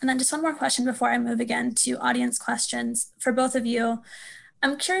 And then just one more question before I move again to audience questions for both of you.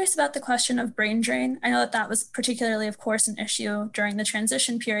 I'm curious about the question of brain drain. I know that was particularly, of course, an issue during the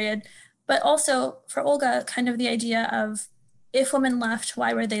transition period, but also for Olga, kind of the idea of, if women left,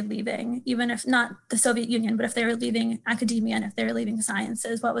 why were they leaving? Even if not the Soviet Union, but if they were leaving academia and if they were leaving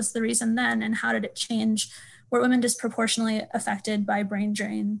sciences, what was the reason then? And how did it change? Were women disproportionately affected by brain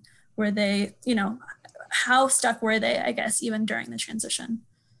drain? Were they, how stuck were they, I guess, even during the transition?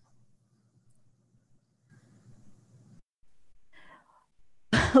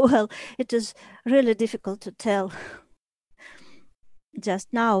 Well, it is really difficult to tell. Just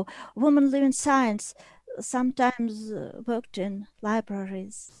now, women live in science sometimes worked in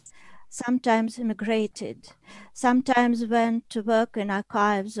libraries, sometimes immigrated, sometimes went to work in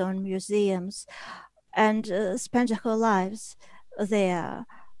archives or museums, and spent their whole lives there.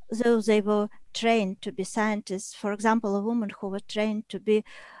 Though they were trained to be scientists, for example, a woman who was trained to be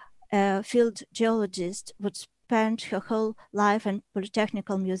a field geologist would spend her whole life in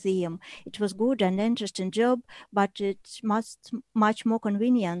Polytechnical Museum. It was good and interesting job, but it's much more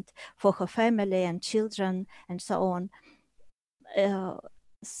convenient for her family and children and so on.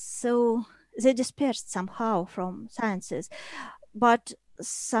 So they dispersed somehow from sciences, but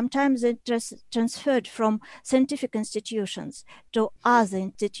sometimes it just transferred from scientific institutions to other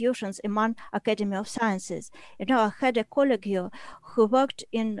institutions among Academy of Sciences. I had a colleague here who worked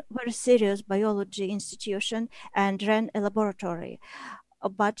in very serious biology institution and ran a laboratory,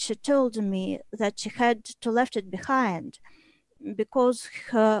 but she told me that she had to left it behind because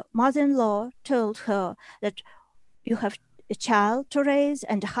her mother-in-law told her that you have a child to raise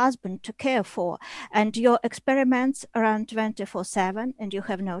and a husband to care for, and your experiments run 24/7 and you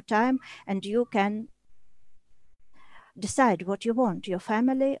have no time, and you can decide what you want, your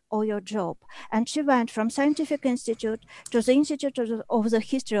family or your job. And she went from Scientific Institute to the Institute of the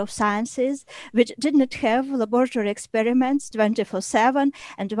History of Sciences, which did not have laboratory experiments 24/7,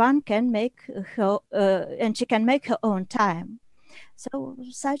 and one can make her, and she can make her own time. So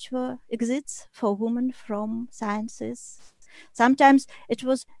such were exits for women from sciences. Sometimes it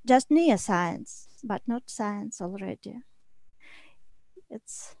was just near science, but not science already.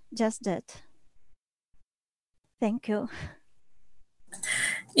 It's just that. Thank you.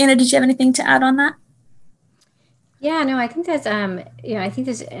 Anna, did you have anything to add on that? Yeah, no, I think that's, I think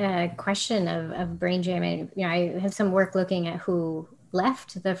this question of brain drain, I have some work looking at who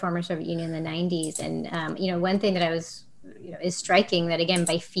left the former Soviet Union in the 90s. And, one thing that I was, is striking that, again,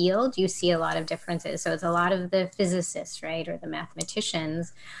 by field, you see a lot of differences. So it's a lot of the physicists, right, or the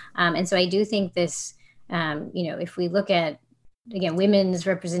mathematicians. And so I do think this, if we look at, again, women's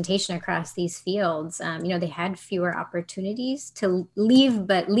representation across these fields, they had fewer opportunities to leave,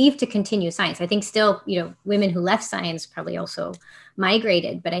 but leave to continue science. I think still, women who left science probably also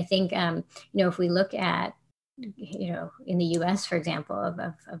migrated. But I think, if we look at, in the US, for example, of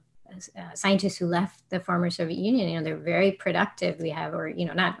scientists who left the former Soviet Union, they're very productive. We have, or,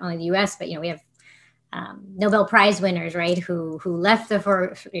 not only the US, but, we have Nobel Prize winners, right, who left the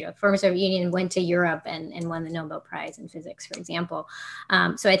former Soviet Union, went to Europe and won the Nobel Prize in physics, for example.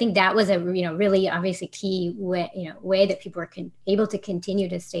 So I think that was a really obviously key way that people were able to continue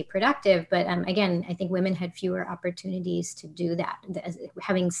to stay productive. But again, I think women had fewer opportunities to do that,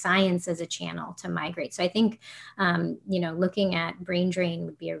 having science as a channel to migrate. So I think looking at brain drain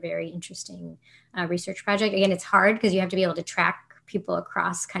would be a very interesting research project. Again, it's hard because you have to be able to track people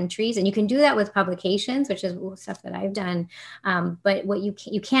across countries, and you can do that with publications, which is stuff that I've done. But what you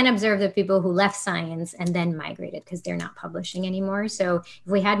can't observe the people who left science and then migrated because they're not publishing anymore. So if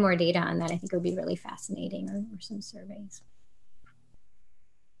we had more data on that, I think it would be really fascinating, or some surveys.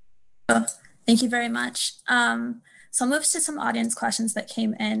 Oh, thank you very much. So I'll move to some audience questions that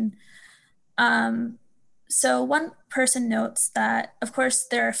came in. So one person notes that, of course,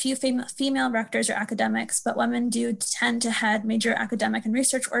 there are a few female rectors or academics, but women do tend to head major academic and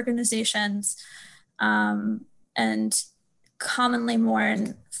research organizations, and commonly more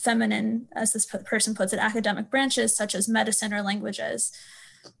in feminine, as this person puts it, academic branches such as medicine or languages.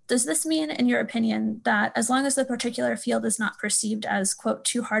 Does this mean, in your opinion, that as long as the particular field is not perceived as, quote,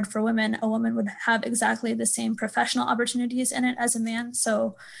 too hard for women, a woman would have exactly the same professional opportunities in it as a man?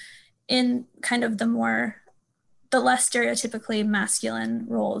 So in kind of the less stereotypically masculine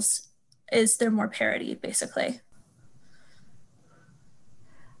roles, is there more parity, basically?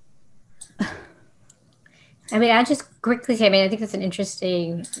 I just quickly say, I think that's an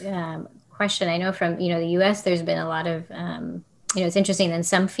interesting question. I know from, the US, there's been a lot of, it's interesting that in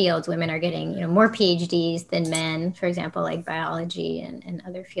some fields, women are getting, more PhDs than men, for example, like biology and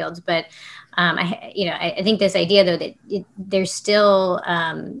other fields. But, I think this idea, though, that there's still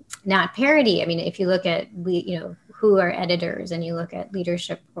not parity. If you look at, who are editors and you look at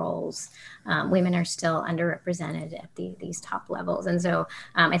leadership roles, women are still underrepresented at these top levels. And so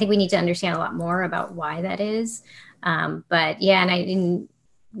I think we need to understand a lot more about why that is. But yeah, and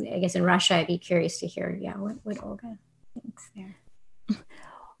I guess in Russia, I'd be curious to hear, what Olga thinks there.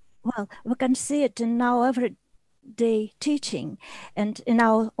 Well, we can see it in our everyday teaching and in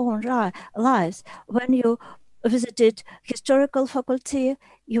our own lives. When you visited historical faculty,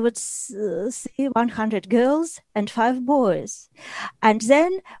 you would see 100 girls and 5 boys. And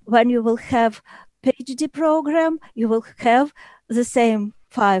then when you will have PhD program, you will have the same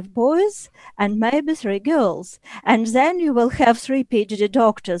 5 boys and maybe 3 girls. And then you will have 3 PhD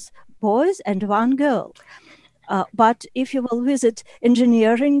doctors, boys and 1 girl. But if you will visit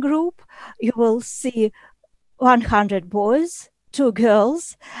engineering group, you will see 100 boys, 2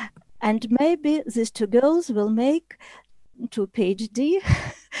 girls, and maybe these 2 girls will make 2 PhD.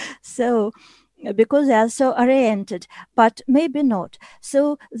 So, because they are so oriented, but maybe not.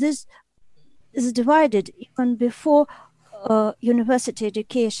 So this is divided even before university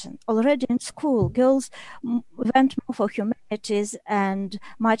education. Already in school, girls went more for humanities and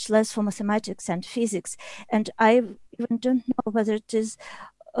much less for mathematics and physics. And I even don't know whether it is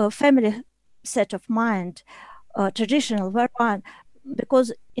a family set of mind, traditional one,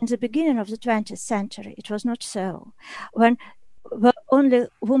 because in the beginning of the 20th century, it was not so. When only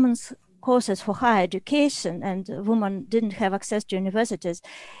women's courses for higher education and women didn't have access to universities,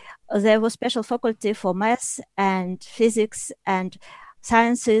 there was special faculty for math and physics and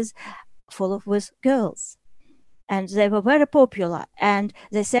sciences full with girls. And they were very popular. And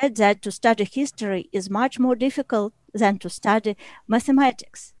they said that to study history is much more difficult than to study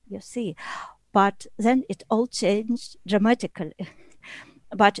mathematics, you see. But then it all changed dramatically.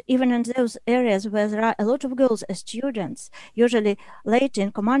 But even in those areas where there are a lot of girls as students, usually late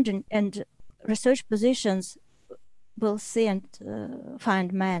in commanding and research positions, will see and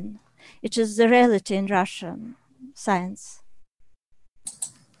find men. It is the reality in Russian science.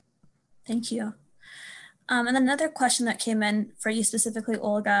 Thank you. And then another question that came in for you specifically,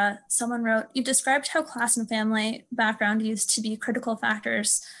 Olga, someone wrote, you described how class and family background used to be critical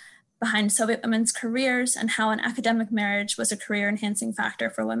factors behind Soviet women's careers and how an academic marriage was a career enhancing factor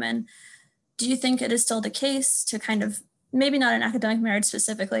for women. Do you think it is still the case to kind of, maybe not an academic marriage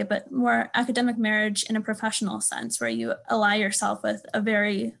specifically, but more academic marriage in a professional sense, where you ally yourself with a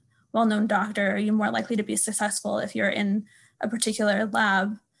very well-known doctor? Are you more likely to be successful if you're in a particular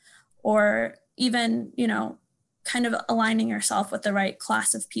lab, or even, you know, kind of aligning yourself with the right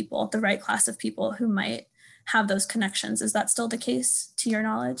class of people who might have those connections? Is that still the case to your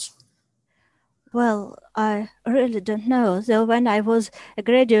knowledge? Well, I really don't know. So when I was a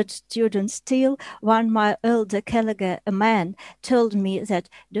graduate student still, one of my elder colleague, a man, told me that,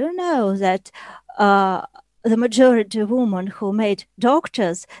 do you know that the majority of women who made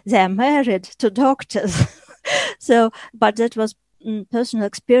doctors, they're married to doctors. So, but that was personal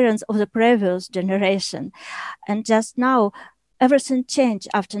experience of the previous generation. And just now, everything changed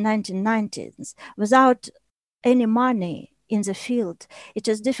after 1990s. Without any money in the field, it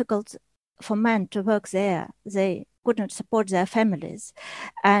is difficult for men to work there. They couldn't support their families.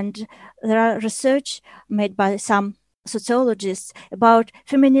 And there are research made by some sociologists about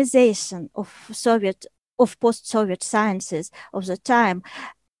feminization of post-Soviet sciences of the time,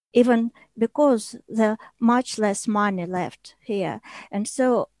 even because there much less money left here. And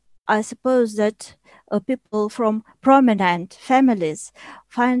so I suppose that people from prominent families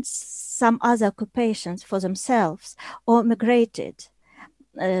find some other occupations for themselves or migrated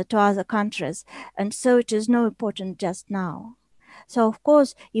to other countries. And so it is not important just now. So of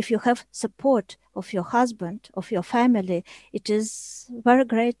course, if you have support of your husband, of your family, it is very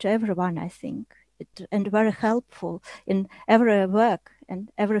great to everyone, I think, and very helpful in every work and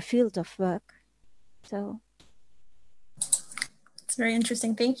every field of work. So it's very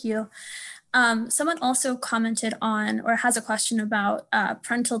interesting. Thank you. Someone also commented on, or has a question about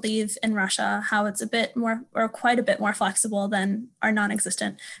parental leave in Russia, how it's a bit more, or quite a bit more flexible than our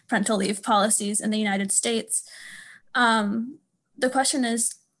non-existent parental leave policies in the United States. The question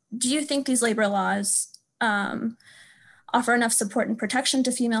is, do you think these labor laws offer enough support and protection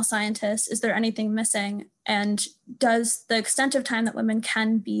to female scientists? Is there anything missing? And does the extent of time that women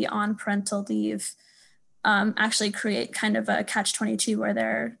can be on parental leave actually create kind of a catch-22 where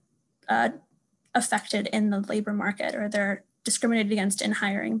they're affected in the labor market, or they're discriminated against in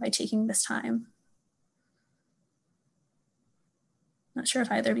hiring by taking this time? Not sure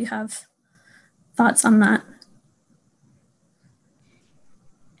if either of you have thoughts on that.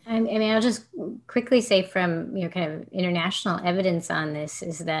 I mean, I'll just quickly say from, you know, kind of international evidence on this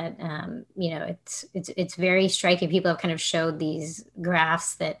is that, you know, it's very striking. People have kind of showed these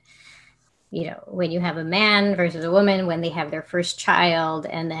graphs that, you know, when you have a man versus a woman, when they have their first child,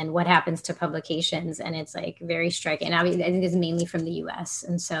 and then what happens to publications. And it's like very striking. And I think this is mainly from the US.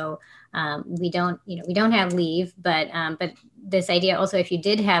 And so we don't have leave, but this idea also, if you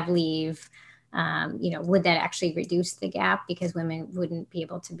did have leave, you know, would that actually reduce the gap because women wouldn't be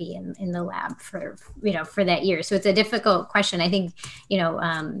able to be in the lab for, you know, for that year. So it's a difficult question. I think, you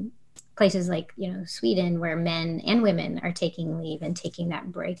know, places like, you know, Sweden, where men and women are taking leave and taking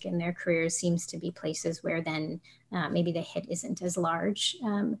that break in their careers, seems to be places where then maybe the hit isn't as large.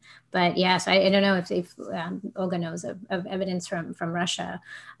 But yeah, so I don't know if Olga knows of evidence from Russia,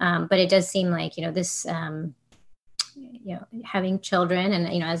 but it does seem like, you know, this, you know, having children,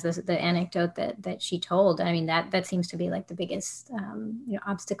 and, you know, as the anecdote that she told, I mean, that seems to be like the biggest, you know,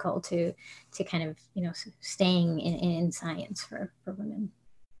 obstacle to kind of, you know, staying in science for women.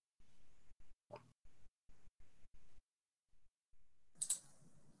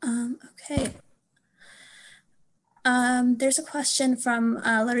 Okay. There's a question from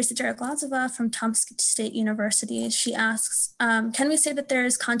Larisa Dereglazova from Tomsk State University. She asks, can we say that there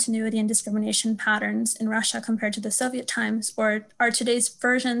is continuity in discrimination patterns in Russia compared to the Soviet times, or are today's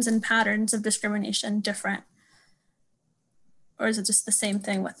versions and patterns of discrimination different? Or is it just the same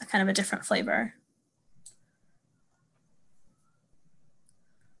thing with kind of a different flavor?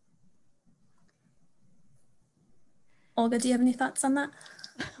 Olga, do you have any thoughts on that?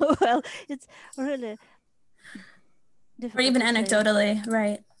 Well, it's really difficult. Or even anecdotally,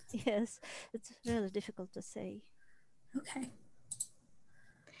 right? Yes, it's really difficult to say. Okay.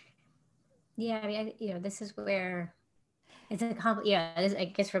 Yeah, I mean, you know, this is where it's a I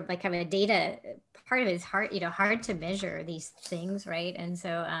guess from like kind of a data part of it is hard, you know, hard to measure these things, right? And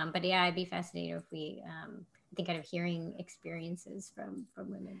so, but yeah, I'd be fascinated if we, I think kind of hearing experiences from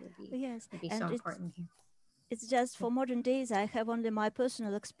women would be so important here. It's just for modern days, I have only my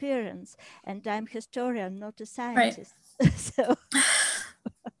personal experience, and I'm a historian, not a scientist. Right. So.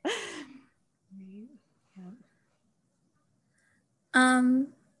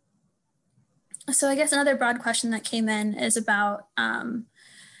 So I guess another broad question that came in is about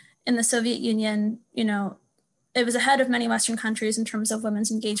in the Soviet Union, it was ahead of many Western countries in terms of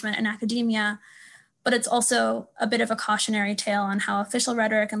women's engagement in academia, but it's also a bit of a cautionary tale on how official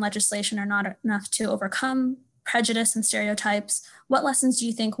rhetoric and legislation are not enough to overcome prejudice and stereotypes. What lessons do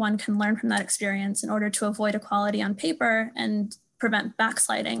you think one can learn from that experience in order to avoid equality on paper and prevent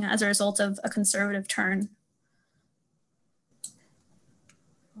backsliding as a result of a conservative turn?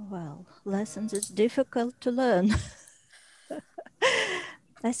 Well, lessons is difficult to learn.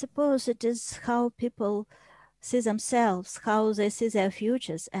 I suppose it is how people see themselves, how they see their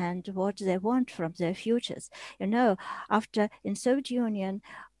futures and what they want from their futures. After in Soviet Union,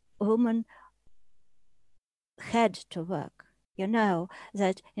 women had to work.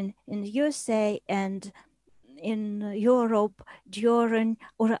 That in the USA and in Europe during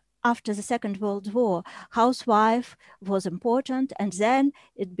or after the Second World War, housewife was important, and then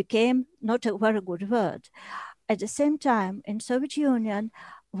it became not a very good word. At the same time, in Soviet Union,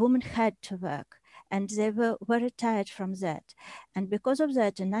 women had to work, and they were very tired from that. And because of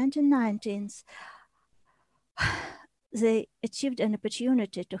that, in 1990s, they achieved an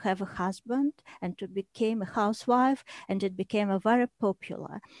opportunity to have a husband and to become a housewife, and it became a very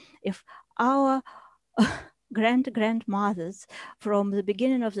popular. If our grandmothers from the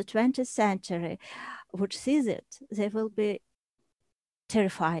beginning of the 20th century would see it, they will be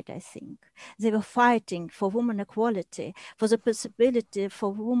terrified, I think. They were fighting for women equality, for the possibility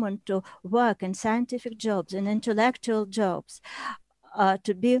for women to work in scientific jobs, in intellectual jobs,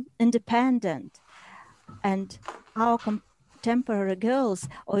 to be independent. And our contemporary girls,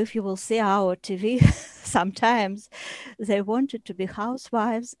 or if you will see our TV sometimes, they wanted to be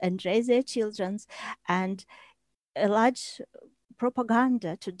housewives and raise their children. And a large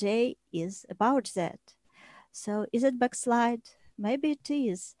propaganda today is about that. So is it backslide? Maybe it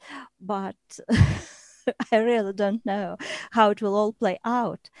is, but I really don't know how it will all play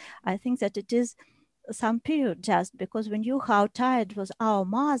out. I think that it is some period just because we knew how tired was our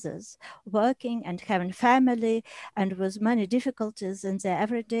mothers working and having family and with many difficulties in their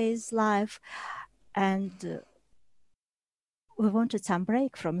everyday life. And we wanted some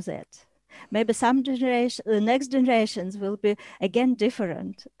break from that. Maybe some generation, the next generations will be again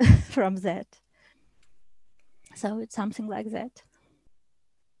different from that. So it's something like that.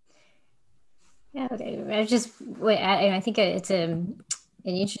 Yeah, I think it's an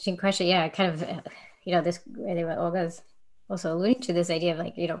interesting question. Yeah, kind of, this, I think what Olga's also alluding to, this idea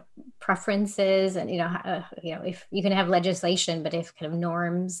of preferences and, if you can have legislation, but if kind of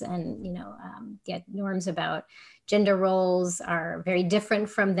norms and, norms about gender roles are very different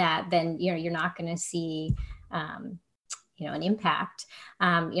from that, then, you're not going to see, an impact.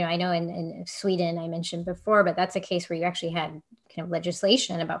 I know in Sweden, I mentioned before, but that's a case where you actually had kind of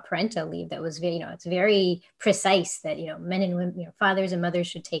legislation about parental leave that was very, it's very precise that, men and women, fathers and mothers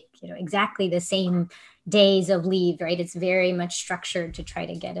should take, exactly the same days of leave, right? It's very much structured to try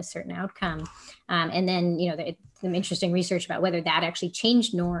to get a certain outcome. And then, some interesting research about whether that actually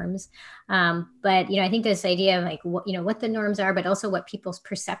changed norms. But, I think this idea of what the norms are, but also what people's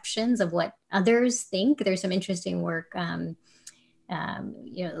perceptions of what others think. There's some interesting work,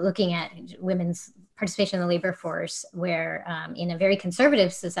 looking at women's participation in the labor force, where in a very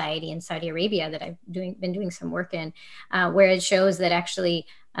conservative society in Saudi Arabia that I've been doing some work in, where it shows that actually,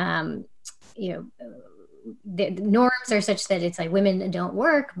 the norms are such that it's like women don't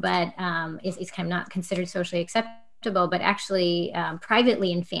work, but it's kind of not considered socially acceptable. But actually,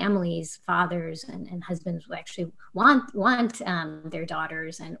 privately in families, fathers and husbands will actually want their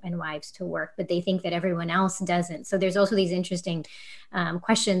daughters and wives to work, but they think that everyone else doesn't. So there's also these interesting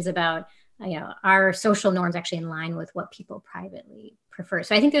questions about, are social norms actually in line with what people privately prefer?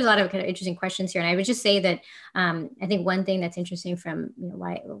 So I think there's a lot of kind of interesting questions here. And I would just say that I think one thing that's interesting from,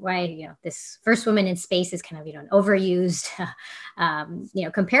 why this first woman in space is kind of, an overused,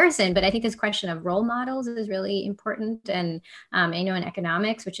 comparison. But I think this question of role models is really important. And I know in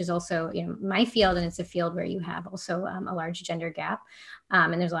economics, which is also, my field, and it's a field where you have also a large gender gap.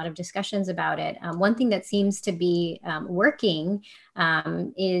 And there's a lot of discussions about it. One thing that seems to be working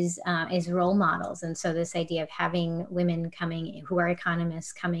is role models. And so this idea of having women who are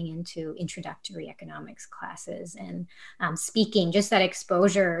economists coming into introductory economics classes and speaking, just that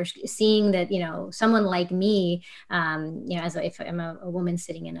exposure, seeing that, someone like me, if I'm a woman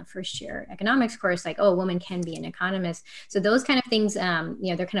sitting in a first year economics course, like, oh, a woman can be an economist. So those kind of things,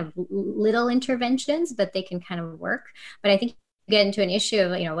 they're kind of little interventions, but they can kind of work. But I think get into an issue of,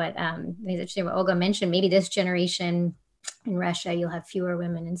 what it's interesting what Olga mentioned, maybe this generation in Russia, you'll have fewer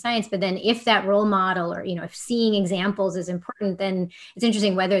women in science. But then if that role model or, if seeing examples is important, then it's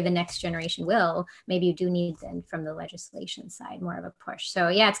interesting whether the next generation will. Maybe you do need then from the legislation side more of a push. So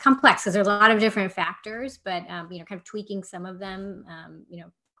yeah, it's complex because there's a lot of different factors, but kind of tweaking some of them,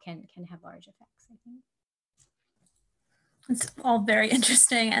 can have large effects, I think. It's all very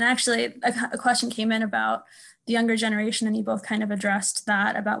interesting. And actually a question came in about the younger generation, and you both kind of addressed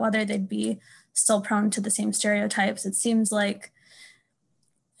that about whether they'd be still prone to the same stereotypes. It seems like,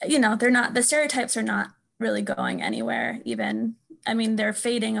 the stereotypes are not really going anywhere even. I mean, they're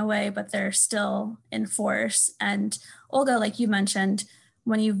fading away, but they're still in force. And Olga, like you mentioned,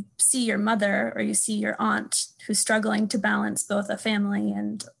 when you see your mother or you see your aunt who's struggling to balance both a family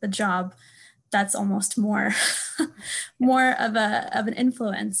and a job, that's almost more of an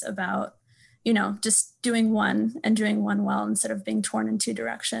influence about, just doing one and doing one well instead of being torn in two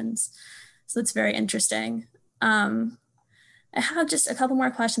directions. So it's very interesting. I have just a couple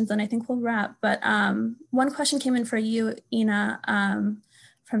more questions, and I think we'll wrap. But one question came in for you, Ina,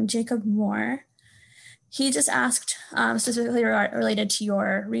 from Jacob Moore. He just asked, specifically related to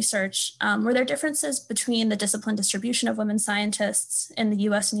your research, were there differences between the discipline distribution of women scientists in the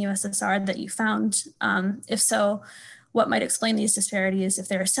US and USSR that you found? If so, what might explain these disparities? If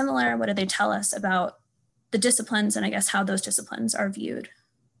they're similar, what do they tell us about the disciplines, and I guess how those disciplines are viewed?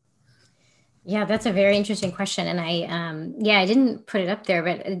 Yeah, that's a very interesting question. And I didn't put it up there,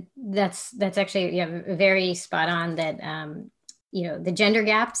 but that's actually very spot on that, the gender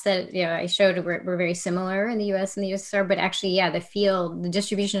gaps that, I showed were very similar in the US and the USSR, but actually, the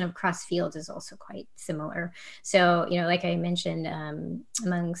distribution across fields is also quite similar. So, like I mentioned,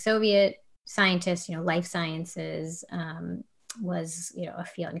 among Soviet scientists, life sciences, was a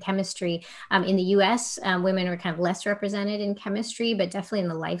field in chemistry. In the US, women are kind of less represented in chemistry, but definitely in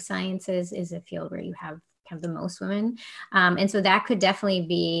the life sciences is a field where you have kind of the most women. And so that could definitely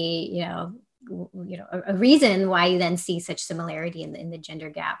be, a reason why you then see such similarity in the gender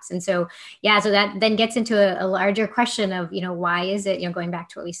gaps. And so, so that then gets into a larger question of, why is it, going back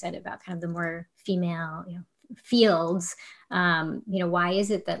to what we said about kind of the more female, fields, why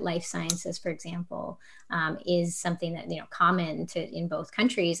is it that life sciences, for example, is something that, common in both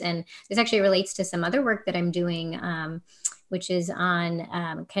countries? And this actually relates to some other work that I'm doing, which is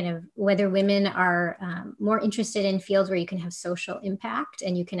on kind of whether women are more interested in fields where you can have social impact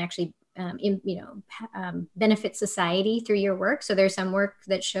and you can actually benefit society through your work. So there's some work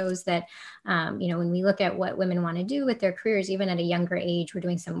that shows that, when we look at what women want to do with their careers, even at a younger age, we're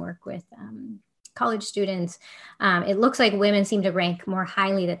doing some work with college students. It looks like women seem to rank more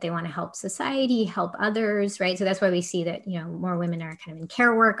highly that they want to help society, help others, right? So that's why we see that, more women are kind of in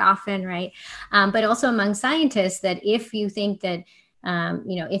care work often, right? But also among scientists, that if you think that,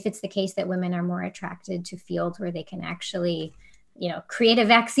 if it's the case that women are more attracted to fields where they can actually create a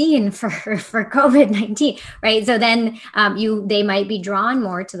vaccine for COVID-19, right? So then they might be drawn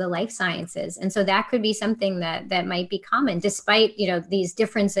more to the life sciences. And so that could be something that might be common, despite, these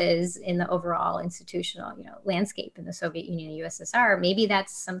differences in the overall institutional, landscape in the Soviet Union and USSR. Maybe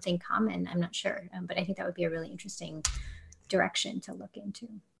that's something common. I'm not sure. But I think that would be a really interesting direction to look into.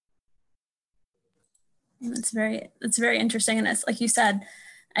 It's very interesting. And it's like you said,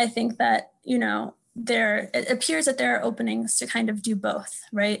 I think that, it appears that there are openings to kind of do both,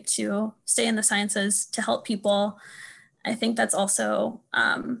 right? To stay in the sciences, to help people. I think that's also,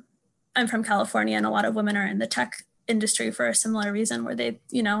 I'm from California, and a lot of women are in the tech industry for a similar reason, where they,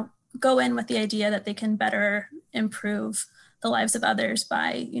 go in with the idea that they can better improve the lives of others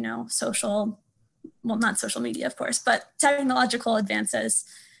by, not social media, of course, but technological advances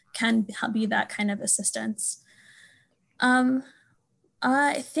can be that kind of assistance.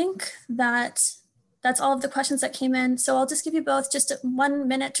 I think that's all of the questions that came in. So I'll just give you both just 1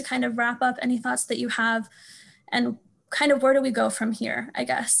 minute to kind of wrap up any thoughts that you have, and kind of where do we go from here, I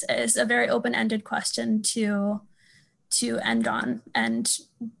guess, is a very open-ended question to end on. And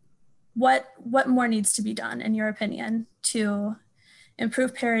what more needs to be done, in your opinion, to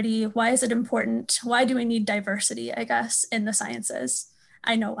improve parity? Why is it important? Why do we need diversity, I guess, in the sciences?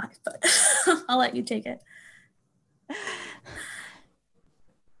 I know why, but I'll let you take it.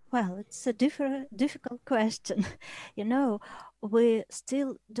 Well, it's a difficult question. We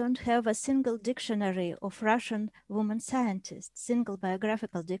still don't have a single dictionary of Russian women scientists, single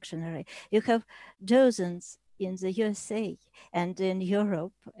biographical dictionary. You have dozens in the USA and in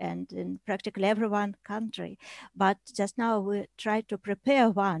Europe and in practically every one country. But just now we try to prepare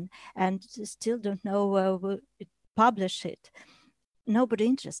one and still don't know where we publish it. Nobody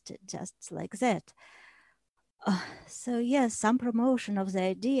interested, just like that. So yes, some promotion of the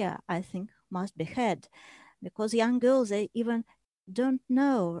idea, I think, must be had. because young girls, they even don't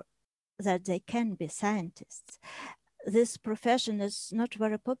know that they can be scientists. This profession is not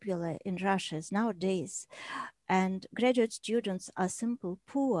very popular in Russia nowadays, and graduate students are simply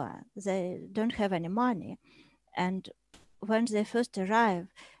poor. They don't have any money, and when they first arrive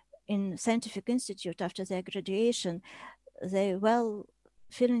in scientific institute after their graduation, they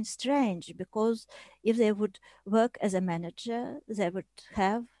feeling strange, because if they would work as a manager, they would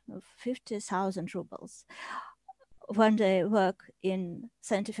have 50,000 rubles. When they work in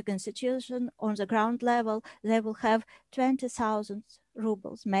scientific institution on the ground level, they will have 20,000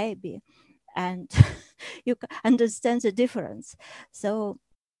 rubles maybe. And you can understand the difference. So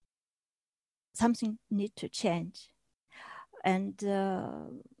something needs to change. And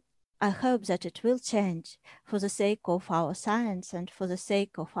I hope that it will change for the sake of our science and for the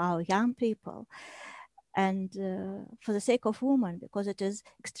sake of our young people and for the sake of women, because it is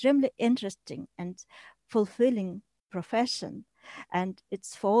extremely interesting and fulfilling profession, and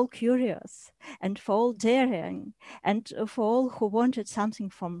it's for all curious and for all daring and for all who wanted something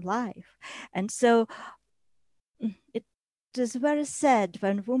from life. And so it is very sad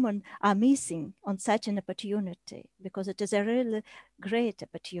when women are missing on such an opportunity, because it is a really great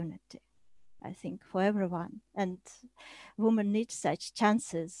opportunity, I think, for everyone, and women need such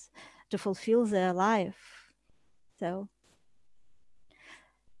chances to fulfill their life. So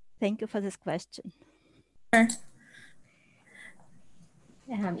thank you for this question. Sure.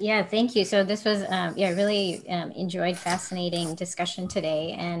 Yeah, thank you. So this was, really enjoyed fascinating discussion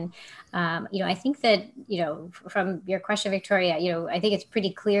today. And, I think that, from your question, Victoria, I think it's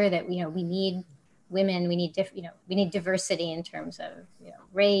pretty clear that, we need women, we need, we need diversity in terms of,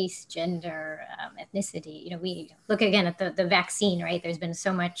 race, gender, ethnicity. We look again at the vaccine, right? There's been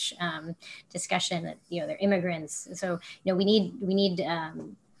so much discussion that, they're immigrants. So, we need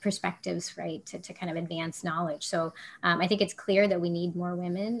perspectives, right, to kind of advance knowledge. So I think it's clear that we need more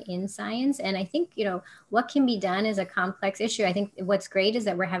women in science. And I think, what can be done is a complex issue. I think what's great is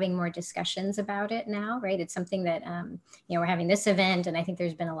that we're having more discussions about it now, right? It's something that, we're having this event, and I think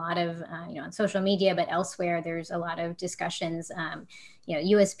there's been a lot of, on social media, but elsewhere, there's a lot of discussions.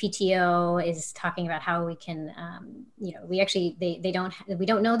 USPTO is talking about how we can, we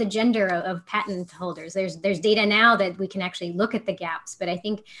don't know the gender of patent holders. There's data now that we can actually look at the gaps, but I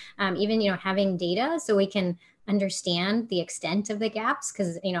think even, having data so we can understand the extent of the gaps,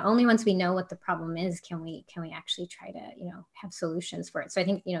 because, only once we know what the problem is, can we actually try to, have solutions for it. So I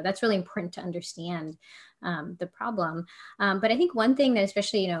think, that's really important to understand the problem. But I think one thing that,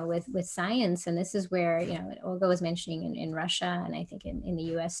 especially, with science, and this is where, Olga was mentioning in Russia, and I think in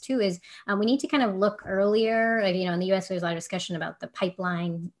the US too, is we need to kind of look earlier. Like, in the US, there's a lot of discussion about the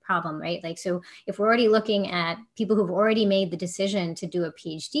pipeline problem, right? Like, so if we're already looking at people who've already made the decision to do a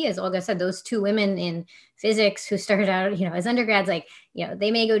PhD, as Olga said, those two women in physics who started out, as undergrads, like,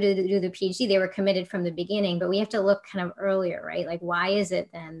 they may go to do the PhD, they were committed from the beginning, but we have to look kind of earlier, right? Like, why is it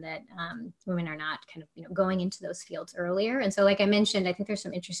then that women are not kind of, going into those fields earlier? And so, like I mentioned, I think there's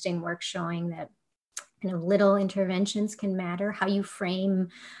some interesting work showing that kind of little interventions can matter. How you frame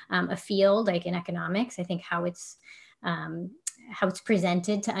a field, like in economics, I think how it's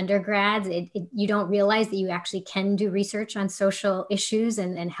presented to undergrads, you don't realize that you actually can do research on social issues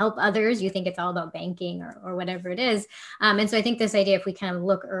and help others. You think it's all about banking or whatever it is. And so I think this idea, if we kind of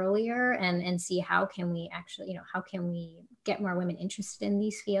look earlier and see how can we actually, how can we get more women interested in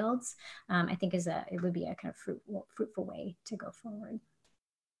these fields, I think it would be a kind of fruitful way to go forward.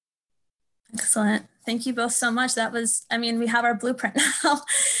 Excellent. Thank you both so much. That was, we have our blueprint now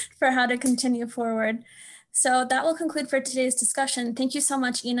for how to continue forward. So that will conclude for today's discussion. Thank you so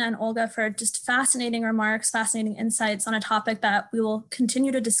much, Ina and Olga, for just fascinating remarks, fascinating insights on a topic that we will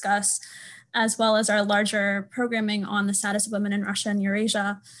continue to discuss, as well as our larger programming on the status of women in Russia and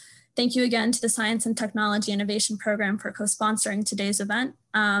Eurasia. Thank you again to the Science and Technology Innovation Program for co-sponsoring today's event.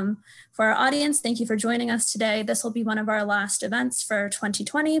 For our audience, thank you for joining us today. This will be one of our last events for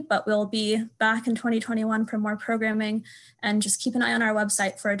 2020, but we'll be back in 2021 for more programming, and just keep an eye on our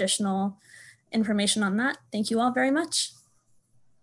website for additional information on that. Thank you all very much.